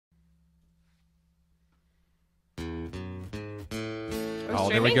Oh,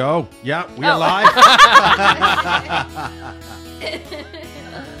 streaming? there we go. Yeah, we are live.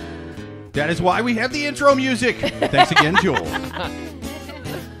 That is why we have the intro music. Thanks again, Joel.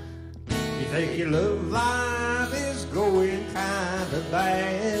 You think your love life is going kind of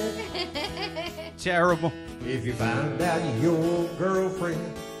bad? Terrible. If you find out your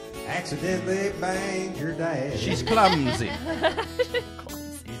girlfriend accidentally banged your dad. She's clumsy.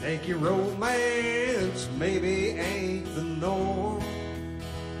 You think your romance maybe ain't the norm.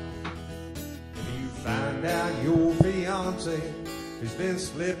 If you find out your fiance has been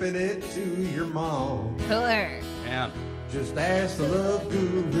slipping it to your mom. Cooler. Man. Just ask the love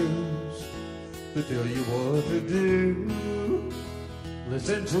gurus to tell you what to do.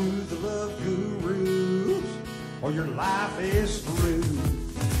 Listen to the love gurus or your life is through.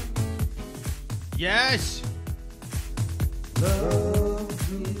 Yes. Love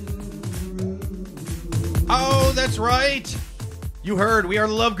gurus. Oh, that's right. You heard. We are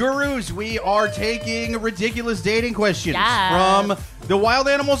the Love Gurus. We are taking ridiculous dating questions from the wild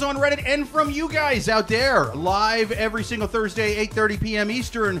animals on Reddit and from you guys out there. Live every single Thursday, 8:30 p.m.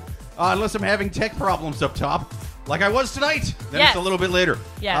 Eastern, unless I'm having tech problems up top, like I was tonight. Then it's a little bit later.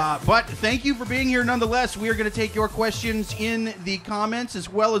 Yes. But thank you for being here nonetheless. We are going to take your questions in the comments as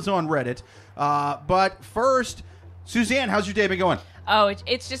well as on Reddit. But first, Suzanne, how's your day been going? Oh,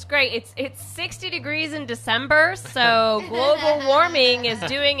 it's just great. It's 60 degrees in December, so global warming is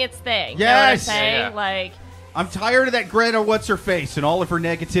doing its thing. Yes. You know what I'm saying? Yeah. Like, I'm tired of that Greta what's-her-face and all of her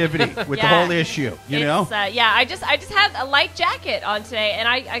negativity with the whole issue, you know? I just had a light jacket on today, and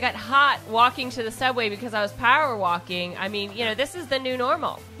I got hot walking to the subway because I was power walking. I mean, you know, this is the new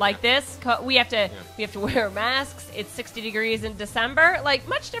normal. Like this, we have to wear masks. It's 60 degrees in December. Like,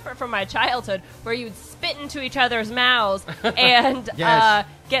 much different from my childhood, where you would spit into each other's mouths and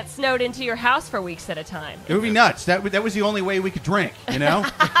get snowed into your house for weeks at a time. It would be nuts. That was the only way we could drink, you know?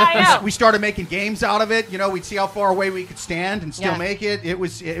 I know. We started making games out of it. You know, we'd see how far away we could stand and still make it. It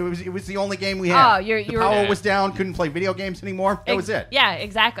was the only game we had. Oh, the power was down. Couldn't play video games anymore. That was it. Yeah,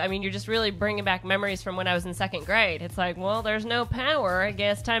 exactly. I mean, you're just really bringing back memories from when I was in second grade. It's like, well, there's no power. I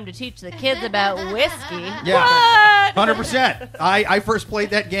guess time to teach the kids about whiskey. Yeah, what? 100%. I first played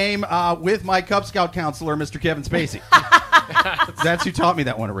that game with my Cub Scout counselor, Mr. Kevin Spacey. That's who taught me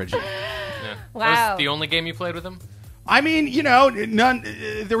that one originally. Yeah. Wow. That was the only game you played with him? I mean, you know,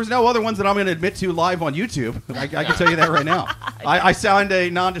 there was no other ones that I'm going to admit to live on YouTube. I can tell you that right now. I signed a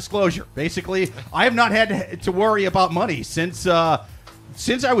non-disclosure. Basically, I have not had to worry about money since I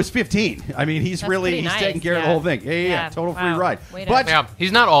was 15. I mean, he's nice. taking care of the whole thing. Yeah. Total free ride. But yeah,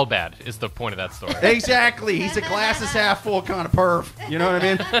 he's not all bad, is the point of that story. Exactly. He's a glass is half full kind of perv. You know what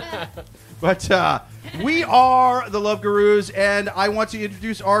I mean? But we are the Love Gurus, and I want to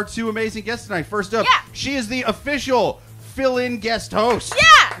introduce our two amazing guests tonight. First up, she is the official fill-in guest host.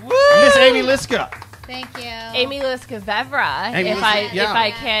 Yeah! Miss Amy Liszka. Thank you. Amy Liszka Vevera, Amy if Liszka,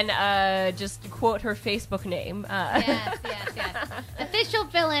 I can just quote her Facebook name. Yes. Official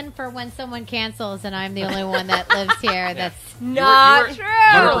fill-in for when someone cancels and I'm the only one that lives here. That's not true. You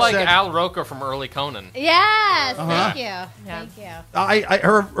were 100%. like Al Roker from early Conan. yes. Uh-huh. Thank you. Yeah. Thank you.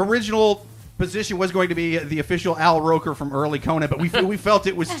 Her original position was going to be the official Al Roker from early Conan, but we felt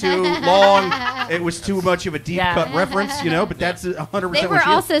it was too long. It was too much of a deep cut reference, you know. But that's 100%. They were what she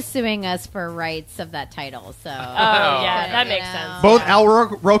is. also suing us for rights of that title, so. That makes sense. Both Al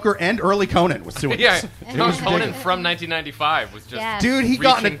Roker and early Conan was suing Yeah, us. It no, was Conan ridiculous. from 1995 was just... Yes. Dude, he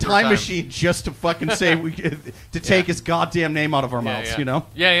got in a reaching through time time. machine just to fucking say to take his goddamn name out of our mouths, you know?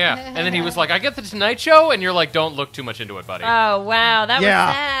 Yeah. And then he was like, I get the Tonight Show, and you're like, don't look too much into it, buddy. Oh, wow. That Yeah.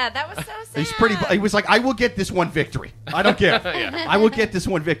 was sad. That was so sad. He was like, I will get this one victory. I don't care. Yeah. I will get this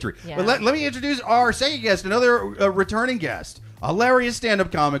one victory. Yeah. But let me introduce our second guest, another returning guest, a hilarious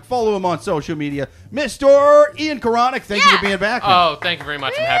stand-up comic. Follow him on social media, Mr. Ian Koranek. Thank you for being back. man. Oh, thank you very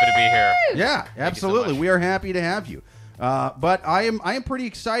much. I'm happy to be here. Yeah, absolutely. much. We are happy to have you. But I am pretty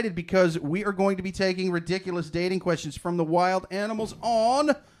excited because we are going to be taking ridiculous dating questions from the wild animals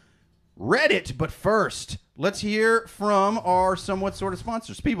on Reddit. But first, let's hear from our somewhat sort of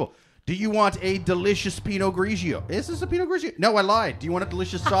sponsors. People, do you want a delicious Pinot Grigio? Is this a Pinot Grigio? No, I lied. Do you want a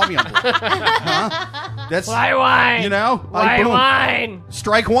delicious Sauvignon Blanc? Huh? That's Why wine? You know? Why boom. wine?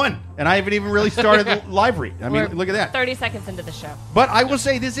 Strike one. And I haven't even really started the live read. I mean, We're look at that. 30 seconds into the show. But I will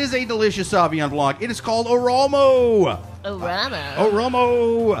say this is a delicious Sauvignon Blanc. It is called Oromo.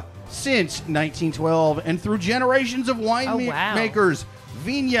 Oromo. Since 1912 and through generations of winemakers,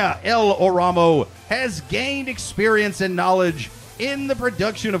 Viña El Oromo has gained experience and knowledge in the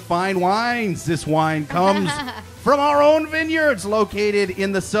production of fine wines. This wine comes from our own vineyards located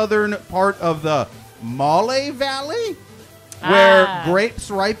in the southern part of the Maule Valley. where grapes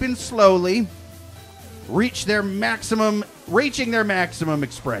ripen slowly, reaching their maximum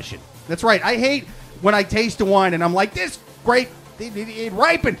expression. That's right. I hate when I taste a wine and I'm like, this grape, it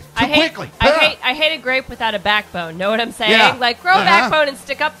ripened too quickly. I hate a grape without a backbone. Know what I'm saying? Yeah. Like, grow a backbone and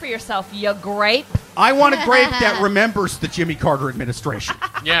stick up for yourself, you grape. I want a grape that remembers the Jimmy Carter administration.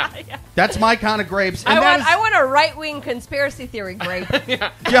 Yeah. That's my kind of grapes. And I want a right-wing conspiracy theory grape.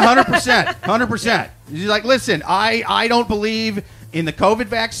 Yeah, 100%. 100%. You're like, listen, I don't believe in the COVID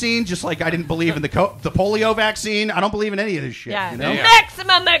vaccine, just like I didn't believe in the polio vaccine. I don't believe in any of this shit. Yeah. You know? Yeah.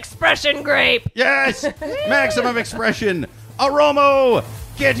 Maximum expression grape. Yes! Maximum expression. Aromo,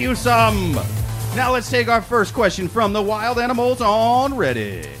 get you some. Now let's take our first question from the wild animals on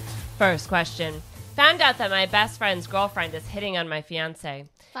Reddit. First question. Found out that my best friend's girlfriend is hitting on my fiance.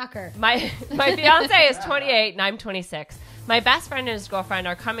 Fuck her. My fiance is 28 and I'm 26. My best friend and his girlfriend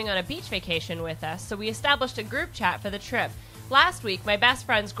are coming on a beach vacation with us, so we established a group chat for the trip. Last week, my best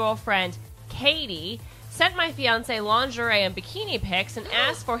friend's girlfriend, Katie, sent my fiance lingerie and bikini pics and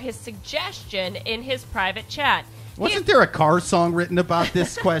asked for his suggestion in his private chat. Wasn't there a Cars song written about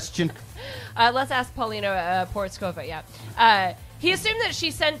this question? Let's ask Paulina Portskova. Yeah, he assumed that she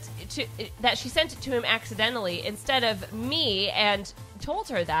sent it to him accidentally instead of me, and told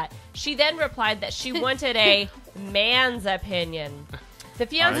her that. She then replied that she wanted a man's opinion. The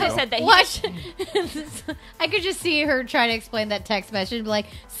fiance said that I could just see her trying to explain that text message and be like,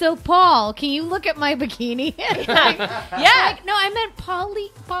 so Paul, can you look at my bikini? yeah. No, I meant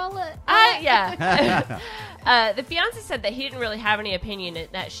Paula. Yeah. The fiance said that he didn't really have any opinion,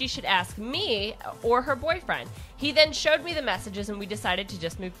 that she should ask me or her boyfriend. He then showed me the messages and we decided to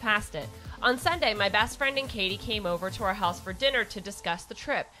just move past it. On Sunday, my best friend and Katie came over to our house for dinner to discuss the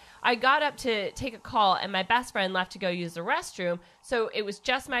trip. I got up to take a call and my best friend left to go use the restroom, so it was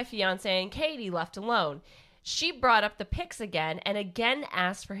just my fiance and Katie left alone. She brought up the pics again and again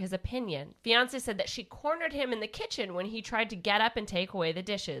asked for his opinion. Fiance said that she cornered him in the kitchen when he tried to get up and take away the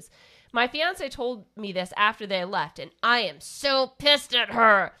dishes. My fiance told me this after they left, and I am so pissed at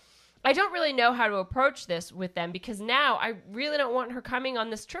her. I don't really know how to approach this with them because now I really don't want her coming on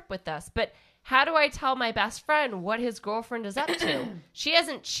this trip with us, but how do I tell my best friend what his girlfriend is up to? She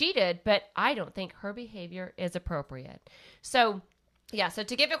hasn't cheated, but I don't think her behavior is appropriate. So, yeah, so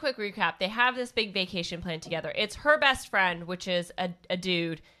to give a quick recap, they have this big vacation plan together. It's her best friend, which is a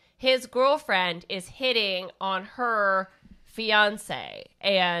dude. His girlfriend is hitting on her fiance,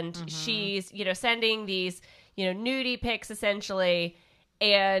 and she's, sending these, nudie pics essentially.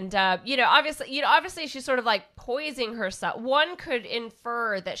 And, obviously she's sort of like poisoning herself. One could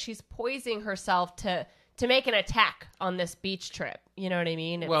infer that she's poisoning herself to make an attack on this beach trip. You know what I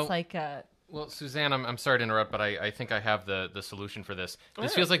mean? It's Well, Suzanne, I'm sorry to interrupt, but I think I have the solution for this.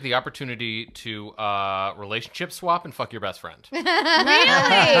 This feels like the opportunity to relationship swap and fuck your best friend. Really?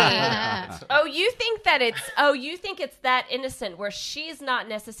 You think it's that innocent where she's not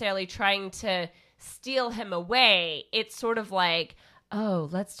necessarily trying to steal him away. It's sort of like, oh,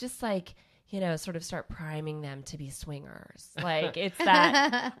 let's just sort of start priming them to be swingers. Like, it's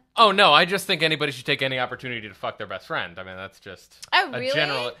that. Oh, no, I just think anybody should take any opportunity to fuck their best friend. I mean, that's just really? a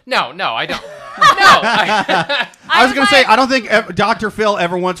general... No, I don't. No. I was going to say, I don't think Dr. Phil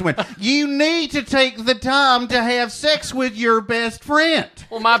ever once went, you need to take the time to have sex with your best friend.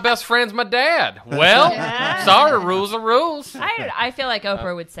 Well, my best friend's my dad. Well, sorry, rules are rules. I feel like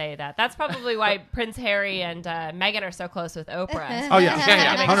Oprah would say that. That's probably why Prince Harry and Meghan are so close with Oprah. Oh, yeah.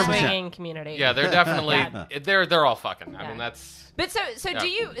 Yeah, Big 100%. swinging community. Yeah, they're definitely... They're all fucking. I mean, that's... But so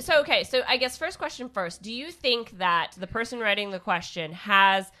I guess first question first. Do you think that the person writing the question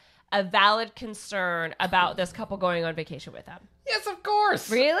has a valid concern about this couple going on vacation with them? Yes, of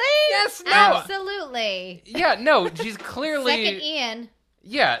course. Really? Yes, no. Absolutely. Yeah, no, she's clearly... Second Ian.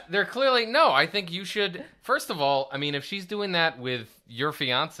 Yeah, they're clearly... No, I think you should... First of all, I mean, if she's doing that with your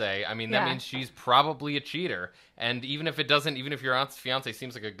fiance, I mean, that means she's probably a cheater. And even if your fiance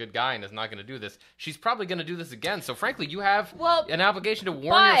seems like a good guy and is not going to do this, she's probably going to do this again. So frankly, you have an obligation to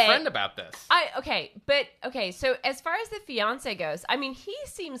warn your friend about this. So as far as the fiance goes, I mean, he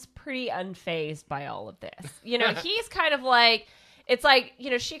seems pretty unfazed by all of this. He's kind of like, it's like,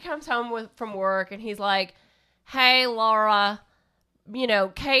 she comes home from work and he's like, hey, Laura,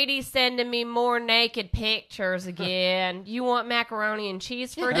 Katie's sending me more naked pictures again. You want macaroni and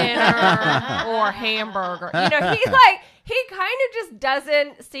cheese for dinner or hamburger? He kind of just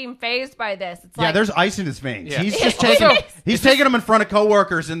doesn't seem fazed by this. It's like, there's ice in his veins. Yeah. He's just taking them in front of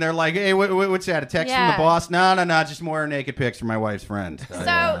coworkers, and they're like, "Hey, what's that? A text from the boss? No, just more naked pics from my wife's friend." So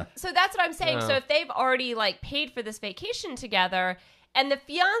that's what I'm saying. So if they've already paid for this vacation together, And the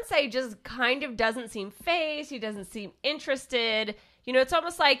fiance just kind of doesn't seem fazed. He doesn't seem interested. You know, it's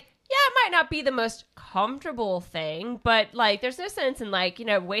almost like, yeah, it might not be the most comfortable thing, but, like, there's no sense in, like, you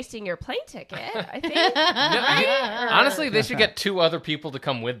know, wasting your plane ticket, I think. Right? Honestly, they should get 2 other people to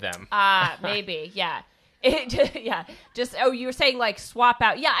come with them. Maybe, yeah. You were saying, like, swap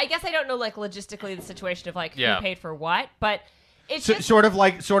out. Yeah, I guess I don't know, like, logistically the situation of, like, who paid for what, but it's just... sort of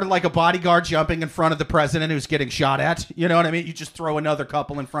like a bodyguard jumping in front of the president who's getting shot at. You know what I mean? You just throw another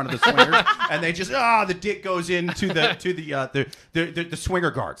couple in front of the swingers, and they just the dick goes into the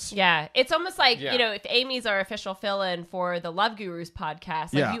swinger guards. Yeah, it's almost like you know, if Amy's our official fill-in for the Love Gurus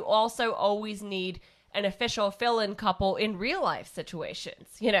podcast, like you also always need an official fill-in couple in real life situations.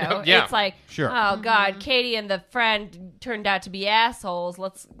 You know, it's like, oh God, Katie and the friend turned out to be assholes.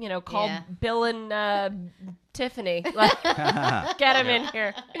 Let's call Bill and Tiffany. Get him in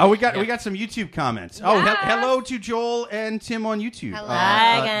here. Oh, we got some YouTube comments. Yes. Oh, hello to Joel and Tim on YouTube.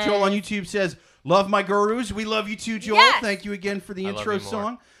 Hello. Joel on YouTube says, "Love my gurus. We love you too, Joel. Yes. Thank you again for the intro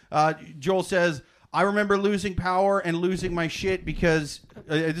song." Joel says, "I remember losing power and losing my shit because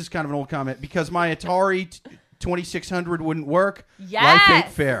this is kind of an old comment, because my Atari 2600 wouldn't work. Yes. Life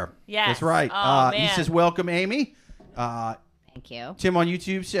ain't fair." Yes. That's right. Oh, he says, "Welcome, Amy." Thank you. Tim on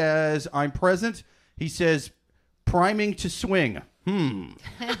YouTube says, "I'm present." He says, "Priming to swing."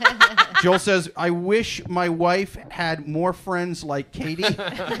 Joel says, "I wish my wife had more friends like Katie." Did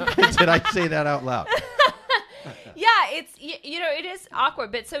I say that out loud? Yeah, it's, it is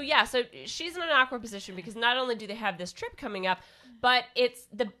awkward. But so she's in an awkward position because not only do they have this trip coming up, but it's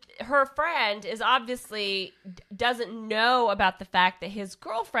her friend is obviously doesn't know about the fact that his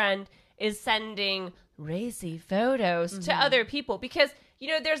girlfriend is sending racy photos to other people, because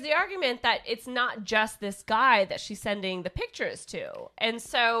there's the argument that it's not just this guy that she's sending the pictures to. And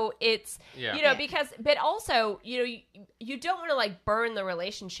so it's, because, but also, you don't want to, like, burn the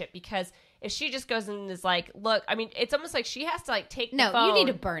relationship, because if she just goes and is like, look, I mean, it's almost like she has to, like, take the phone. No, you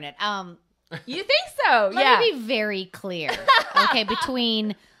need to burn it. You think so? Let me be very clear, okay,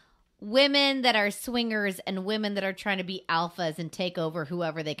 between women that are swingers and women that are trying to be alphas and take over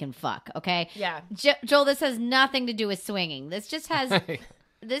whoever they can fuck, okay? Yeah. Joel, this has nothing to do with swinging. This just has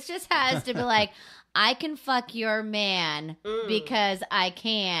to be like, I can fuck your man because I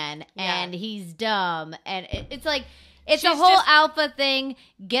can, and he's dumb. And it's like, it's a whole alpha thing.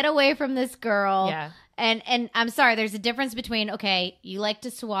 Get away from this girl. Yeah. And I'm sorry, there's a difference between, okay, you like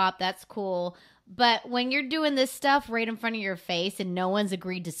to swap, that's cool. But when you're doing this stuff right in front of your face and no one's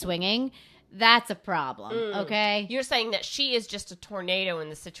agreed to swinging, that's a problem, okay? You're saying that she is just a tornado in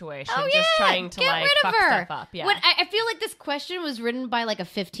the situation, just trying to, get like, rid of fuck her. stuff up. Yeah. I feel like this question was written by, like, a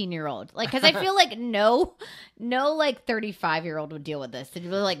 15-year-old. Like, because I feel like no, like, 35-year-old would deal with this. They'd be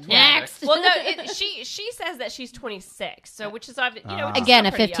like, next. Well, no, she says that she's 26, so which is obvious. Again,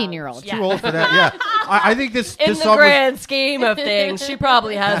 a 15-year-old. Too old for that. Yeah, I think this in this the grand scheme of things, she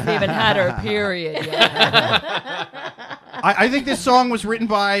probably hasn't even had her period yet. I think this song was written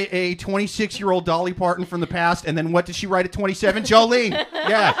by a 26-year-old Dolly Parton from the past, and then what did she write at 27? Jolene.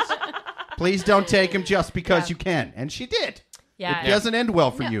 Yes. Please don't take him just because you can. And she did. Yeah. It doesn't end well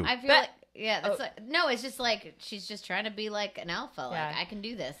for you. I feel like, that's no, it's just like, she's just trying to be like an alpha. Like, I can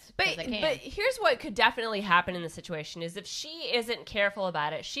do this because I can. But here's what could definitely happen in the situation is if she isn't careful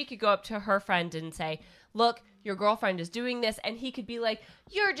about it, she could go up to her friend and say, look, your girlfriend is doing this. And he could be like,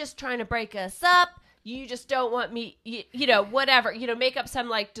 you're just trying to break us up. You just don't want me, whatever, make up some,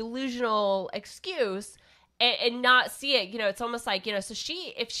 like, delusional excuse and not see it. It's almost like, so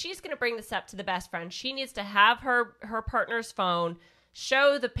if she's going to bring this up to the best friend, she needs to have her partner's phone,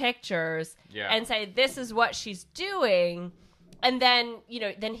 show the pictures, and say, this is what she's doing. And then,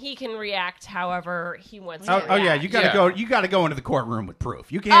 then he can react however he wants to react. Oh yeah, you gotta go into the courtroom with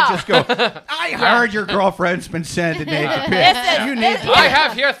proof. You can't just go, I heard your girlfriend's been sending naked pics. I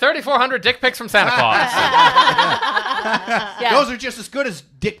have here 3,400 dick pics from Santa Claus. Those are just as good as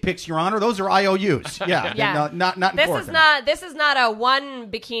dick pics, Your Honor. Those are IOUs. Yeah. Not important. This is not a one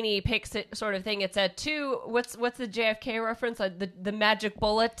bikini pic sort of thing. It's a two. What's the JFK reference? Like the magic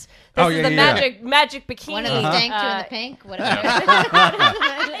bullet. This is the magic bikini. One of the stank, two in the pink. Whatever.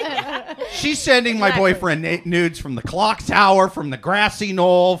 She's sending my boyfriend nudes from the clock tower, from the grassy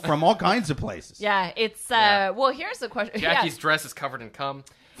knoll, from all kinds of places. Yeah, it's well, here's the question. Jackie's dress is covered in cum.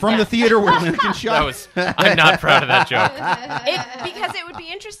 From the theater where Lincoln shot. I'm not proud of that joke. Because it would be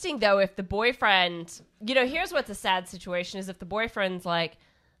interesting, though, if the boyfriend, here's what's a sad situation, is if the boyfriend's like,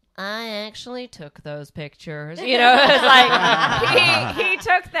 I actually took those pictures. You know, it's like he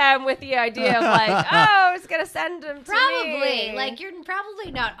took them with the idea of like, oh, I was gonna send them to me. Like you're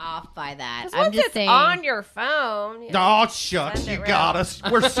probably not off by that. I'm once just it's saying. on your phone. You know, Oh, shucks, send you it got around. us.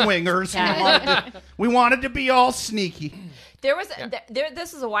 We're swingers. Yeah. We wanted to be all sneaky. There was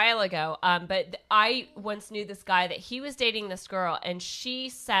this was a while ago, but I once knew this guy that he was dating this girl, and she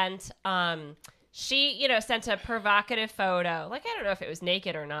sent sent a provocative photo. Like, I don't know if it was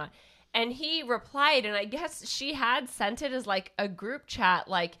naked or not. And he replied, and I guess she had sent it as like a group chat.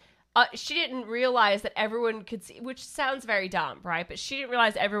 Like, she didn't realize that everyone could see, which sounds very dumb, right? But she didn't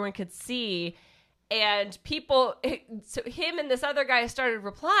realize everyone could see. And so him and this other guy started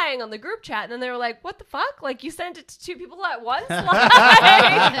replying on the group chat, and then they were like, "What the fuck? Like, you sent it to two people at once? Like,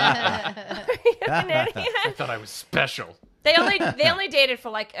 are you an idiot?" I thought I was special. They only dated for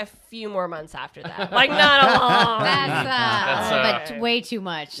like a few more months after that. Like, not a long. That's way too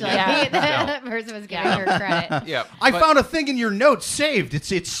much. Like, Yeah. that person was giving her credit. Yeah, I found a thing in your notes saved. It's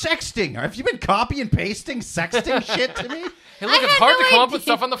sexting. Have you been copy and pasting sexting shit to me? Hey, look, it's had hard no to come up idea. with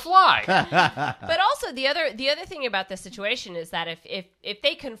stuff on the fly. But also the other thing about this situation is that if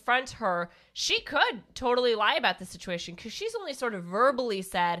they confront her, she could totally lie about the situation because she's only sort of verbally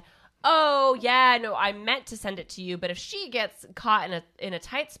said, "Oh yeah, no, I meant to send it to you." But if she gets caught in a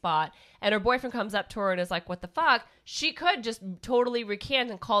tight spot and her boyfriend comes up to her and is like, "What the fuck?" she could just totally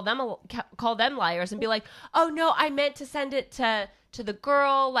recant and call them liars and be like, "Oh no, I meant to send it to the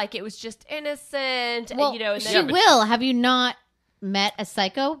girl, like it was just innocent." Well, and, you know, and she then, will. Have you not met a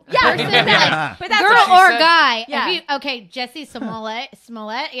psycho person? Yeah. But that's Girl what she or said. guy? Yeah. Okay, Jesse Smollett.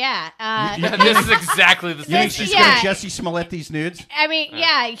 Yeah. Yeah, this is exactly the You think same. she's Yeah. gonna Jesse Smollett these nudes? I mean,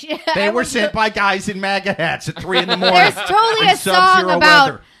 yeah. They I were would sent by guys in MAGA hats at 3 a.m. There's totally in a song sub-zero about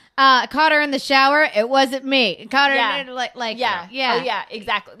weather. caught her in the shower. It wasn't me. Caught her Yeah. in like yeah. yeah. Oh, yeah,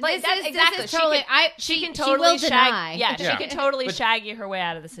 exactly. Like, This is exactly. totally. She can she totally will shag. deny. Yeah, Yeah. she can totally But- shaggy her way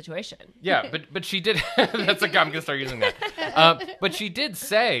out of the situation. Yeah, but she did. That's like, I'm gonna start using that. But she did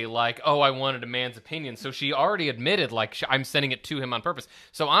say like, "Oh, I wanted a man's opinion," so she already admitted like, I'm sending it to him on purpose.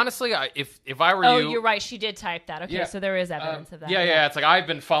 So honestly, if I were Oh, you, you're right. She did type that. Okay, Yeah. so there is evidence of that. Yeah, it's like I've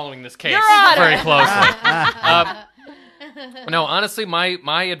been following this case Your Honor. very closely. No, honestly,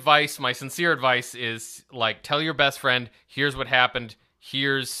 my advice, my sincere advice is like, tell your best friend, here's what happened,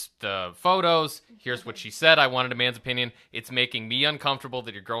 here's the photos, here's what she said, I wanted a man's opinion. It's making me uncomfortable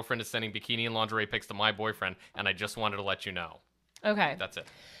that your girlfriend is sending bikini and lingerie pics to my boyfriend, and I just wanted to let you know. Okay. That's it.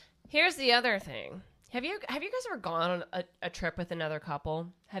 Here's the other thing. Have you guys ever gone on a trip with another couple?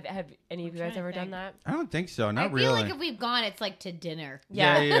 Have any of you guys trying to ever think. done that? I don't think so. I Not feel really. like if we've gone, it's like to dinner.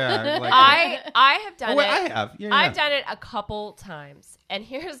 yeah. Like, I have done oh, wait, it. I have. Yeah, I've done it a couple times, and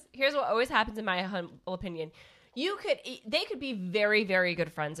here's what always happens in my humble opinion. They could be very, very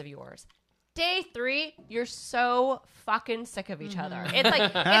good friends of yours. Day 3, you're so fucking sick of each other. It's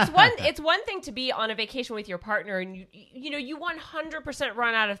like it's one thing to be on a vacation with your partner, and you 100%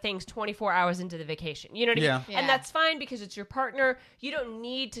 run out of things 24 hours into the vacation. You know what I mean? Yeah. And that's fine because it's your partner. You don't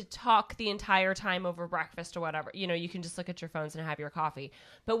need to talk the entire time over breakfast or whatever. You can just look at your phones and have your coffee.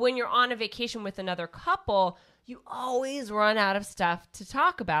 But when you're on a vacation with another couple, you always run out of stuff to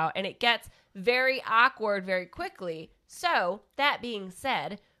talk about, and it gets very awkward very quickly. So, that being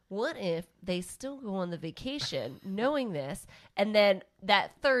said, what if they still go on the vacation knowing this, and then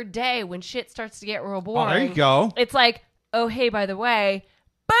that third day when shit starts to get real boring, there you go. it's like, oh, hey, by the way,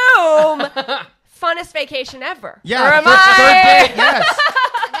 boom, funnest vacation ever. Yeah, Or am third I? day, yes.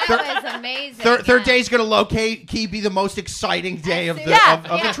 That was amazing. Third day's going to locate key be the most exciting day of the Yeah,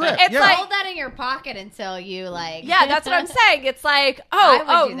 of the trip. It's yeah. like- Hold that in your pocket until you like. Yeah, that's what I'm saying. It's like, I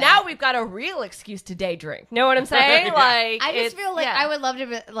would do that. now we've got a real excuse to day drink. Know what I'm saying? Like, I just it's- feel like yeah. I would love to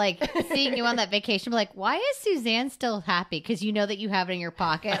be, like seeing you on that vacation. Be like, why is Suzanne still happy? Because you know that you have it in your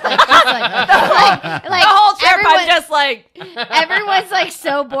pocket. Like, just like the whole trip, everyone- I'm just like, everyone's like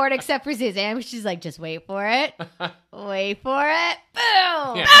so bored except for Suzanne. She's like, just wait for it, wait for it,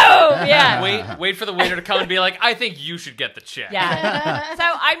 boom. Yeah. oh, yeah. Wait for the waiter to come and be like, I think you should get the check. Yeah. So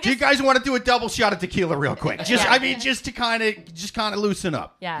I'm Do you just guys want to do a double shot of tequila real quick? Just to kind of loosen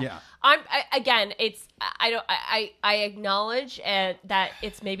up. Yeah. Again, it's I acknowledge that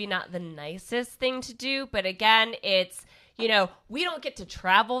it's maybe not the nicest thing to do, but again, it's we don't get to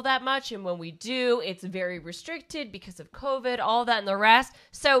travel that much, and when we do, it's very restricted because of COVID, all that and the rest.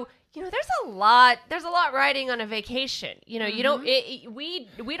 So there's a lot riding on a vacation. You don't we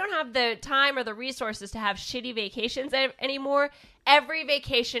don't have the time or the resources to have shitty vacations anymore. Every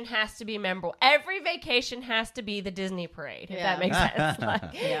vacation has to be memorable. Every vacation has to be the Disney parade, if that makes sense. Like,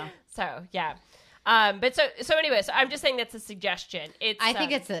 Yeah. So, yeah. But so anyway, so I'm just saying that's a suggestion. I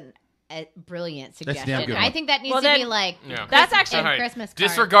think it's a brilliant That's a suggestion. damn good one. I think that needs Well, to be then- like That's actually All right. Christmas card.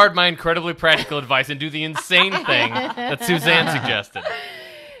 Disregard my incredibly practical advice and do the insane thing that Suzanne suggested.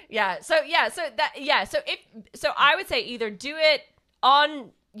 So I would say either do it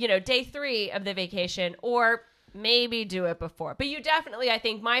on day 3 of the vacation or maybe do it before. But you definitely, I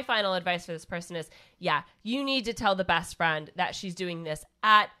think my final advice for this person is, you need to tell the best friend that she's doing this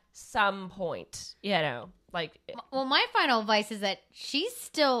at some point, like. Well, my final advice is that she's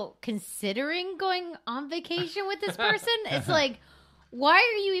still considering going on vacation with this person. It's like, why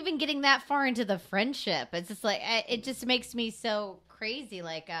are you even getting that far into the friendship? It's just like, it just makes me so crazy.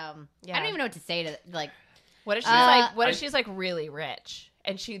 Like, I don't even know what to say to like. What if she's she's like really rich?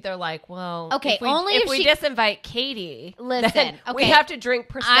 And they're like, well, okay, if we disinvite Katie, listen, then we okay, have to drink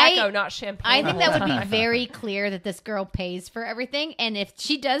Prosecco, not champagne. I think that would be time. very clear that this girl pays for everything, and if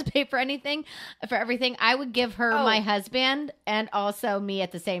she does pay for everything, I would give her my husband and also me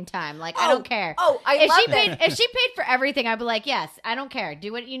at the same time. Like, I don't care. If she paid for everything, I'd be like, yes, I don't care.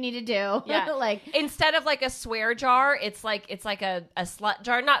 Do what you need to do. Yeah, like instead of like a swear jar, it's like a slut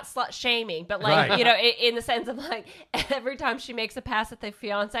jar, not slut shaming, but like in the sense of like every time she makes a pass at the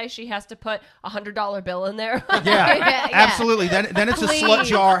fiance, she has to put $100 bill in there. Yeah, absolutely. Then it's a slut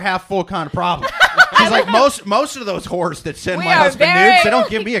jar half full kind of problem. She's like most of those whores that send my husband nudes, they don't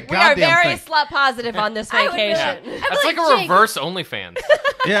give me a goddamn We are very thing. slut positive on this vacation. That's like a reverse OnlyFans.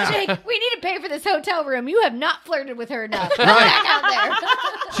 Yeah. Jake, we need to pay for this hotel room. You have not flirted with her enough. Get Right. back out there.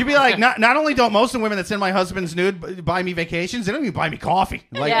 She'd be like, not only don't most of the women that send my husband's nude buy me vacations, they don't even buy me coffee.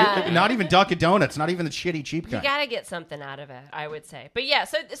 Like, not even Dunkin' Donuts, not even the shitty cheap You kind. gotta get something out of it, I would say. But yeah,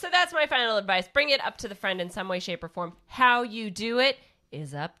 so that's my final advice. Bring it up to the friend in some way, shape, or form. How you do it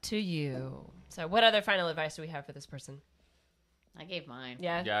is up to you. So what other final advice do we have for this person? I gave mine.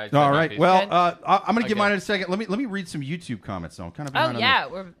 Yeah. All right. Well, Good. I'm going to give mine in a second. Let me read some YouTube comments. So I'm kind of behind on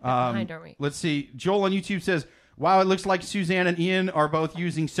this. We're behind, aren't we? Let's see. Joel on YouTube says, "Wow, it looks like Suzanne and Ian are both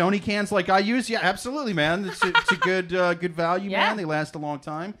using Sony cans like I use." Yeah, absolutely, man. It's a good value, man. They last a long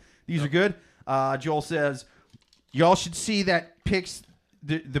time. These are good. Joel says, "Y'all should see that pics,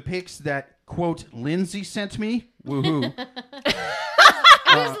 the pics that quote Lindsay sent me." Woohoo!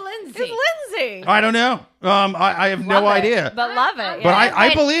 Who's Lindsay? Who's Lindsay? I don't know. I have no idea. But love it. But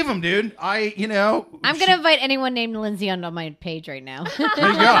I believe him, dude. I'm gonna invite anyone named Lindsay onto my page right now.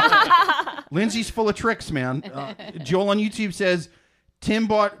 There you go. Lindsay's full of tricks, man. Joel on YouTube says, "Tim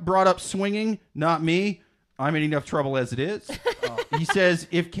brought up swinging, not me. I'm in enough trouble as it is." He says,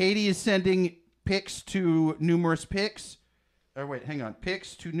 "If Katie is sending pics to numerous pics,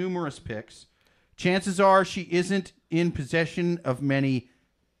 pics to numerous pics, chances are she isn't in possession of many,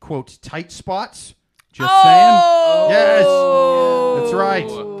 quote, tight spots." Just saying. Yes. That's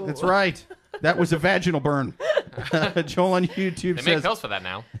right. That's right. That was a vaginal burn. Joel on YouTube They says, make pills for that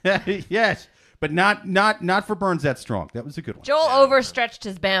now. yes, but not for burns that strong. That was a good one. Joel overstretched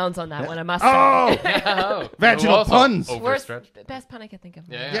his bounds on that one, I must say. Oh, vaginal Also puns. Overstretched. Best pun I could think of.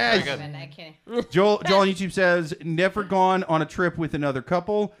 Yeah, Yes. very good. I can't. Joel on YouTube says, "Never gone on a trip with another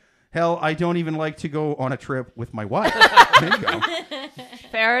couple. Hell, I don't even like to go on a trip with my wife." There you go.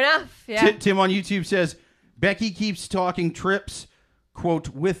 Fair enough. Yeah. Tim on YouTube says, "Becky keeps talking trips, quote,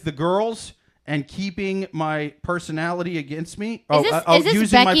 with the girls and keeping my personality against me." Is this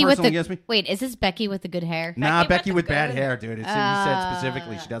using my Becky with personality the against me. wait? Is this Becky with the good hair? Nah, Becky with the bad good- hair, dude. He said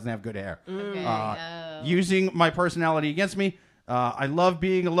specifically she doesn't have good hair. Okay. Using my personality against me. I love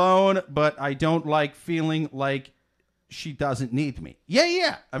being alone, but I don't like feeling like she doesn't need me.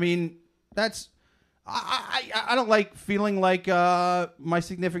 Yeah. I mean, that's... I don't like feeling like my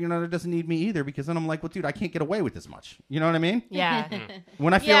significant other doesn't need me either, because then I'm like, well, dude, I can't get away with this much. You know what I mean? Yeah.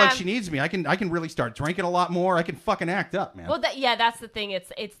 When I feel Yeah. like she needs me, I can really start drinking a lot more. I can fucking act up, man. Well, that's the thing.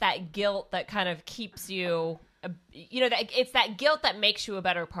 It's that guilt that kind of keeps you, it's that guilt that makes you a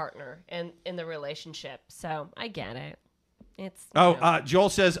better partner in the relationship. So I get it. It's Joel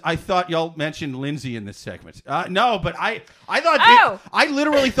says, "I thought y'all mentioned Lindsay in this segment." No, but I thought I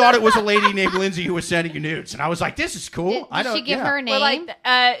literally thought it was a lady named Lindsay who was sending you nudes, and I was like, "This is cool." Did she give her a name?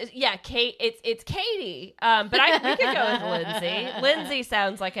 Well, Kate. It's Katie. But we could go with Lindsay. Lindsay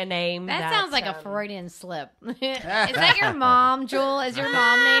sounds like a name. that sounds like a Freudian slip. Is that your mom, Joel? Is your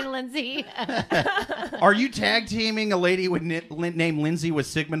mom named Lindsay? Are you tag teaming a lady with named Lindsay with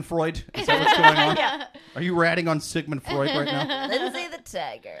Sigmund Freud? Is that what's going on? Yeah. Are you ratting on Sigmund Freud right now? Lindsay the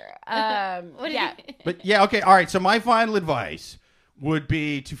Tiger. But yeah, okay, all right. So my final advice would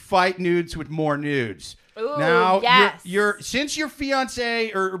be to fight nudes with more nudes. Ooh, now, yes. since your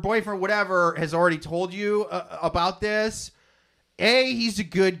fiance or boyfriend, or whatever, has already told you about this, A, he's a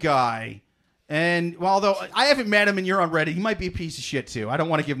good guy, And although I haven't met him and you're on Reddit, he might be a piece of shit too. I don't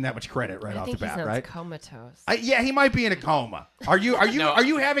want to give him that much credit right off the bat, right? Comatose. Yeah, he might be in a coma. Are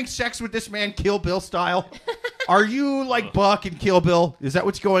you having sex with this man Kill Bill style? Are you like Buck and Kill Bill? Is that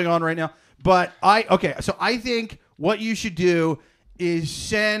what's going on right now? But so I think what you should do is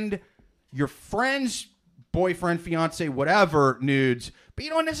send your friend's boyfriend, fiance, whatever nudes, but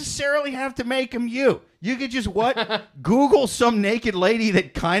you don't necessarily have to make them you. You could just Google some naked lady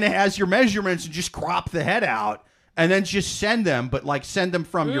that kind of has your measurements and just crop the head out and then just send them, but like send them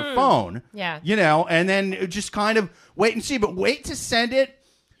from your phone. Yeah. You know, and then just kind of wait and see, but wait to send it.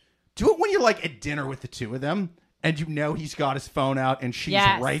 Do it when you're like at dinner with the two of them and you know he's got his phone out and she's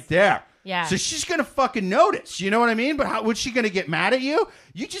right there. Yeah. So she's going to fucking notice. You know what I mean? But how was she going to get mad at you?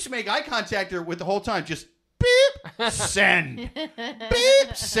 You just make eye contact with the whole time. Just beep, send.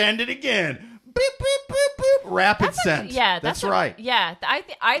 Beep, send it again. Beep, beep, beep, beep. Rapid send. That's right. Yeah,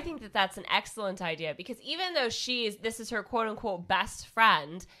 I think that's an excellent idea because even though this is her quote unquote best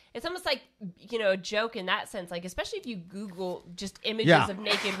friend, it's almost like, you know, a joke in that sense. Like, especially if you Google just images of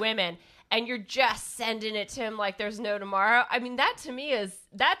naked women and you're just sending it to him like there's no tomorrow. I mean, that to me is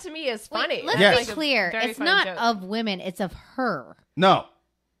funny. Wait, let's be clear. It's not joke. Of women, it's of her. No.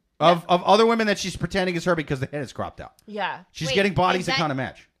 Of other women that she's pretending is her because the head is cropped out. Yeah. She's getting bodies that kind of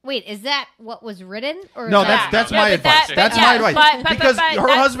match. Wait, is that what was written? Or no, that's my advice. That's my advice. Because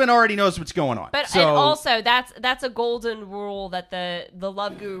her husband already knows what's going on. But and also, that's a golden rule that the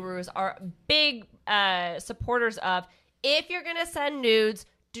love gurus are big supporters of. If you're going to send nudes,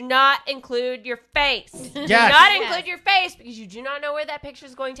 do not include your face. Yes. Do not include your face because you do not know where that picture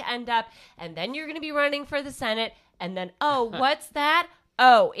is going to end up. And then you're going to be running for the Senate. And then, what's that?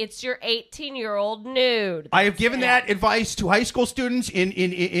 Oh, it's your 18-year-old nude. I have given that advice to high school students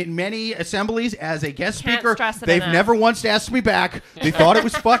in many assemblies as a guest speaker. They've never once asked me back. They thought it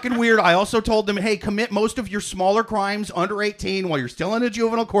was fucking weird. I also told them, hey, commit most of your smaller crimes under 18 while you're still in the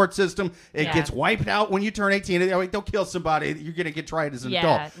juvenile court system. It gets wiped out when you turn 18. They'll kill somebody. You're going to get tried as an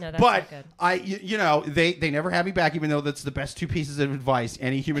adult. No, that's but not good. They never had me back, even though that's the best two pieces of advice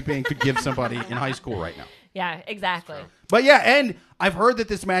any human being could give somebody in high school right now. Yeah, exactly. But yeah, and I've heard that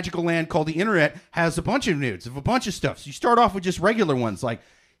this magical land called the internet has a bunch of nudes of a bunch of stuff. So you start off with just regular ones like,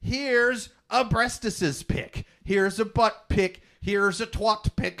 here's a breastises pic, here's a butt pic, here's a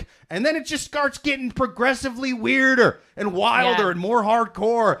twat pic, and then it just starts getting progressively weirder and wilder and more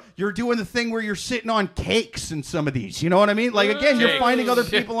hardcore. You're doing the thing where you're sitting on cakes in some of these. You know what I mean? Like, again, you're finding other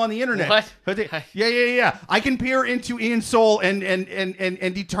people on the internet. What? Yeah. I can peer into Ian's soul and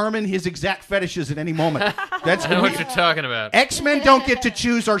determine his exact fetishes at any moment. That's I know what you're talking about. X-Men don't get to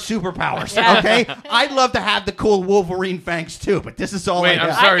choose our superpowers, okay? I'd love to have the cool Wolverine fangs too, but this is all I have.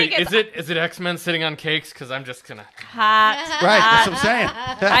 I'm sorry. Is it X-Men sitting on cakes? Because I'm just gonna hot. Right, that's what I'm saying.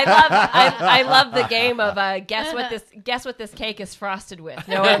 I love the game of guess what this cake is frosted with.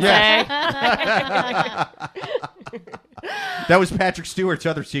 Know what I'm saying? That was Patrick Stewart's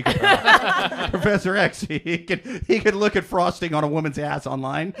other secret power. Professor X. He could look at frosting on a woman's ass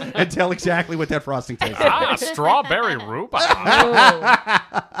online and tell exactly what that frosting tastes like. Strawberry rhubarb.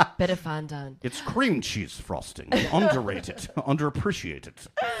 Bit of fondant. It's cream cheese frosting. Underrated, underappreciated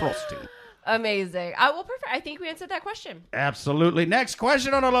frosting. Amazing. Well, perfect. I think we answered that question. Absolutely. Next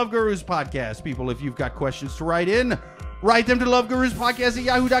question on our Love Gurus podcast. People, if you've got questions to write in, write them to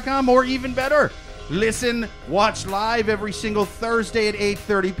loveguruspodcast@yahoo.com, or even better, listen, watch live every single Thursday at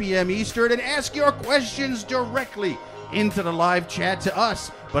 8:30 p.m. Eastern and ask your questions directly into the live chat to us.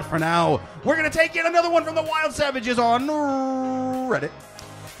 But for now, we're going to take in another one from the Wild Savages on Reddit.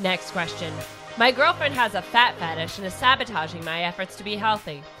 Next question. My girlfriend has a fat fetish and is sabotaging my efforts to be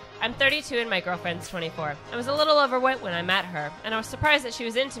healthy. I'm 32 and my girlfriend's 24. I was a little overweight when I met her, and I was surprised that she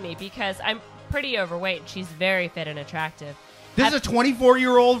was into me because I'm pretty overweight and she's very fit and attractive. This is a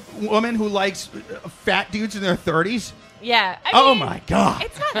 24-year-old woman who likes fat dudes in their 30s? Yeah. Oh, my God.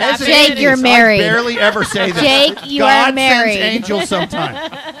 It's not that Jake, you're married. I barely ever say this. Jake, you are married. God sends angels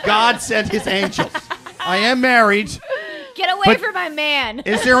sometimes. God sent his angels. I am married. Get away from my man.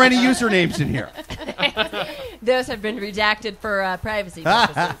 Is there any usernames in here? Those have been redacted for privacy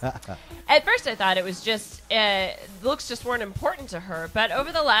purposes. At first, I thought it was just looks just weren't important to her. But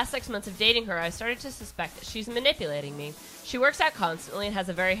over the last 6 months of dating her, I started to suspect that she's manipulating me. She works out constantly and has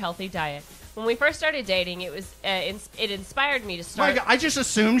a very healthy diet. When we first started dating, it was it inspired me to start. My God, I just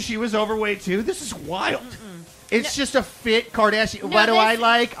assumed she was overweight too. This is wild. It's just a fit Kardashian. What do I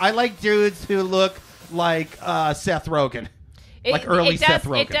like? I like dudes who look like Seth Rogen. Seth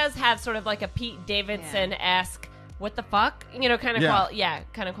Rogen. It does have sort of like a Pete Davidson-esque, what the fuck? You know, kind of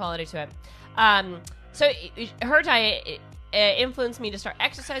quality to it. So her diet influenced me to start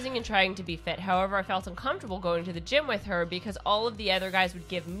exercising and trying to be fit. However, I felt uncomfortable going to the gym with her because all of the other guys would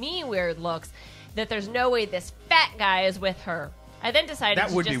give me weird looks that there's no way this fat guy is with her. I then decided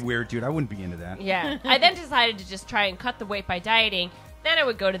that would be weird, dude. I wouldn't be into that. Yeah. I then decided to just try and cut the weight by dieting. Then I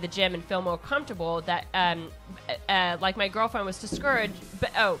would go to the gym and feel more comfortable that, like my girlfriend was discouraged.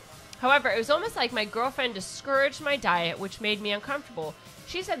 However, it was almost like my girlfriend discouraged my diet, which made me uncomfortable.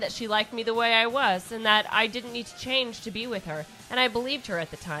 She said that she liked me the way I was and that I didn't need to change to be with her, and I believed her at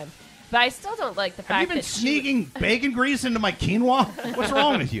the time. But I still don't like the fact that Have you been sneaking bacon grease into my quinoa? What's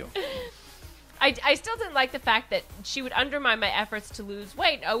wrong with you? I still didn't like the fact that she would undermine my efforts to lose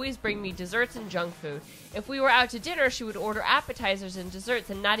weight and always bring me desserts and junk food. If we were out to dinner, she would order appetizers and desserts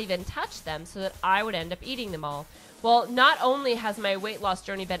and not even touch them so that I would end up eating them all. Well, not only has my weight loss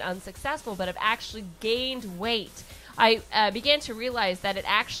journey been unsuccessful, but I've actually gained weight. I began to realize that it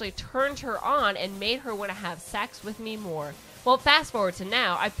actually turned her on and made her want to have sex with me more. Well, fast forward to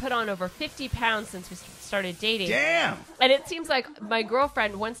now, I've put on over 50 pounds since we started dating. Damn! And it seems like my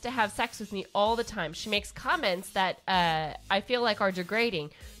girlfriend wants to have sex with me all the time. She makes comments that I feel like are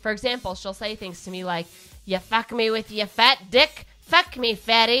degrading. For example, she'll say things to me like, "You fuck me with your fat dick? Fuck me,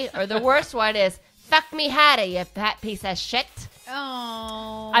 fatty." Or the worst one is, "Fuck me, Hattie, you fat piece of shit."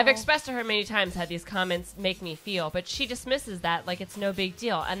 Oh. I've expressed to her many times how these comments make me feel, but she dismisses that like it's no big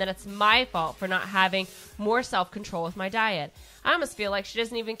deal, and that it's my fault for not having more self-control with my diet. I almost feel like she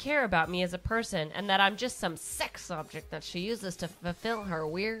doesn't even care about me as a person, and that I'm just some sex object that she uses to fulfill her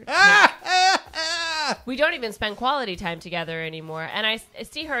weird... We don't even spend quality time together anymore, and I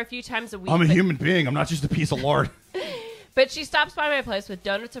see her a few times a week. I'm a human being. I'm not just a piece of lard. But she stops by my place with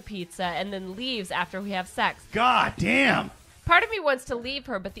donuts or pizza and then leaves after we have sex. God damn. Part of me wants to leave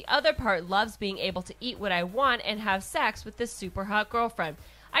her, but the other part loves being able to eat what I want and have sex with this super hot girlfriend.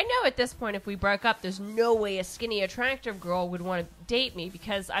 I know at this point if we broke up, there's no way a skinny, attractive girl would want to date me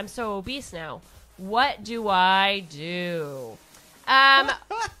because I'm so obese now. What do I do?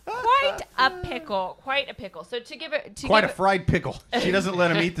 Quite a pickle. So to give it... Quite a fried pickle. She doesn't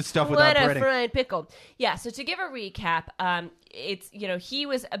let him eat the stuff without breading. What a fried pickle. Yeah, so to give a recap, it's, he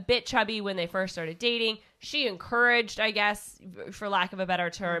was a bit chubby when they first started dating. She encouraged, I guess, for lack of a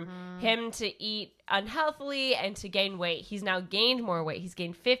better term, him to eat unhealthily and to gain weight. He's now gained more weight. He's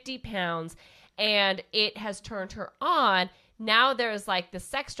gained 50 pounds, and it has turned her on. Now there's like the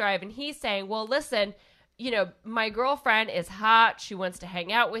sex drive, and he's saying, well, listen, my girlfriend is hot. She wants to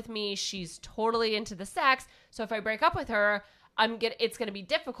hang out with me. She's totally into the sex. So if I break up with her, it's going to be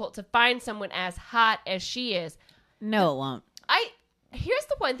difficult to find someone as hot as she is. No, it won't. Here's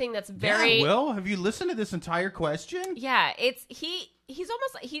the one thing that's very... Yeah, Will, have you listened to this entire question? Yeah, he's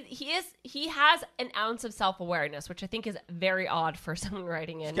almost like he has an ounce of self-awareness, which I think is very odd for someone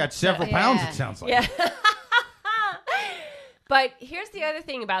writing in. He's got several pounds, it sounds like. Yeah. But here's the other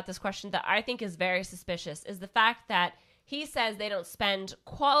thing about this question that I think is very suspicious, is the fact that he says they don't spend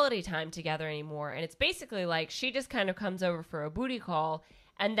quality time together anymore. And it's basically like she just kind of comes over for a booty call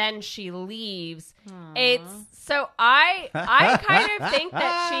and then she leaves. It's so I kind of think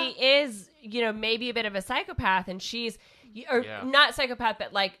that she is, maybe a bit of a psychopath, and she's not psychopath,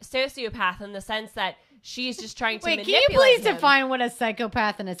 but like sociopath in the sense that she's just trying to manipulate can you please him. define what a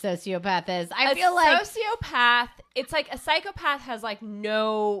psychopath and a sociopath is? I feel like sociopath, it's like a psychopath has like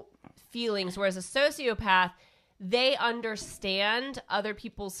no feelings, whereas a sociopath, they understand other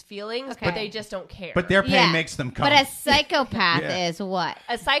people's feelings, but they just don't care. But their pain makes them come. But a psychopath is what?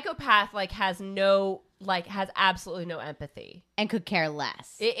 A psychopath has absolutely no empathy and could care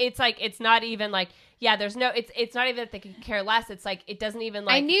less. It's like it's not even like there's no it's not even that they could care less. It's like it doesn't even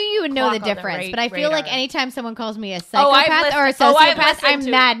like. I knew you would know the difference, but I feel like anytime someone calls me a psychopath or a sociopath, I'm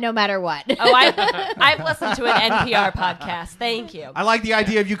mad no matter what. I've listened to an NPR podcast. Thank you. I like the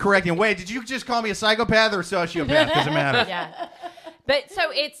idea of you correcting. Wait, did you just call me a psychopath or a sociopath? Doesn't matter. Yeah. But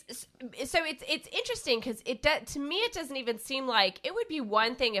so it's interesting because to me it doesn't even seem like it would be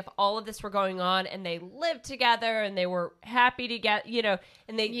one thing if all of this were going on and they lived together and they were happy to get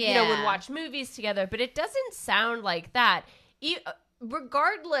and they would watch movies together. But it doesn't sound like that.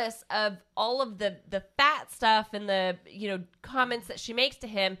 Regardless of all of the fat stuff and the comments that she makes to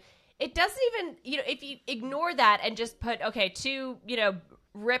him, it doesn't even if you ignore that and just put two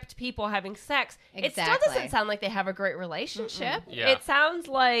ripped people having sex, it still doesn't sound like they have a great relationship. Yeah. It sounds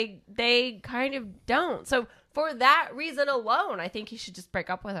like they kind of don't. So for that reason alone, I think he should just break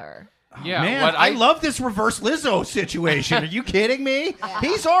up with her. Yeah, man, I love this reverse Lizzo situation. Are you kidding me?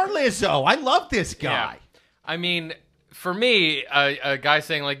 He's our Lizzo. I love this guy. Yeah. I mean, for me, a guy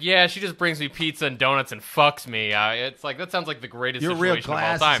saying like, "Yeah, she just brings me pizza and donuts and fucks me," it's like that sounds like the greatest You're a real situation of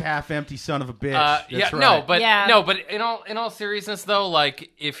all glass time. is half empty son of a bitch. Yeah, That's right. no, but in all seriousness though,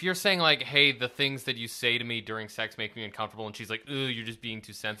 like if you're saying like, "Hey, the things that you say to me during sex make me uncomfortable," and she's like, "Ooh, you're just being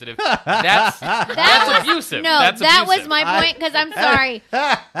too sensitive," that's abusive. No, that's that abusive. was my point, because I'm sorry.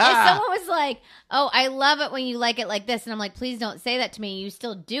 If someone was like, "Oh, I love it when you like it like this," and I'm like, "Please don't say that to me," you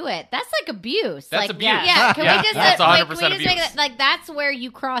still do it. That's like abuse. That's like, abuse. Yeah, can we just that's 100% make abuse. that, like that's where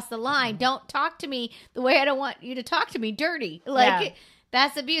you cross the line. Don't talk to me the way I don't want you to talk to me, dirty. Like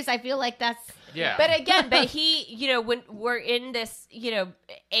that's abuse. I feel like that's But again, he, when we're in this,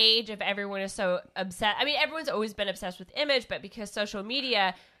 age of everyone is so obsessed. I mean, everyone's always been obsessed with image, but because social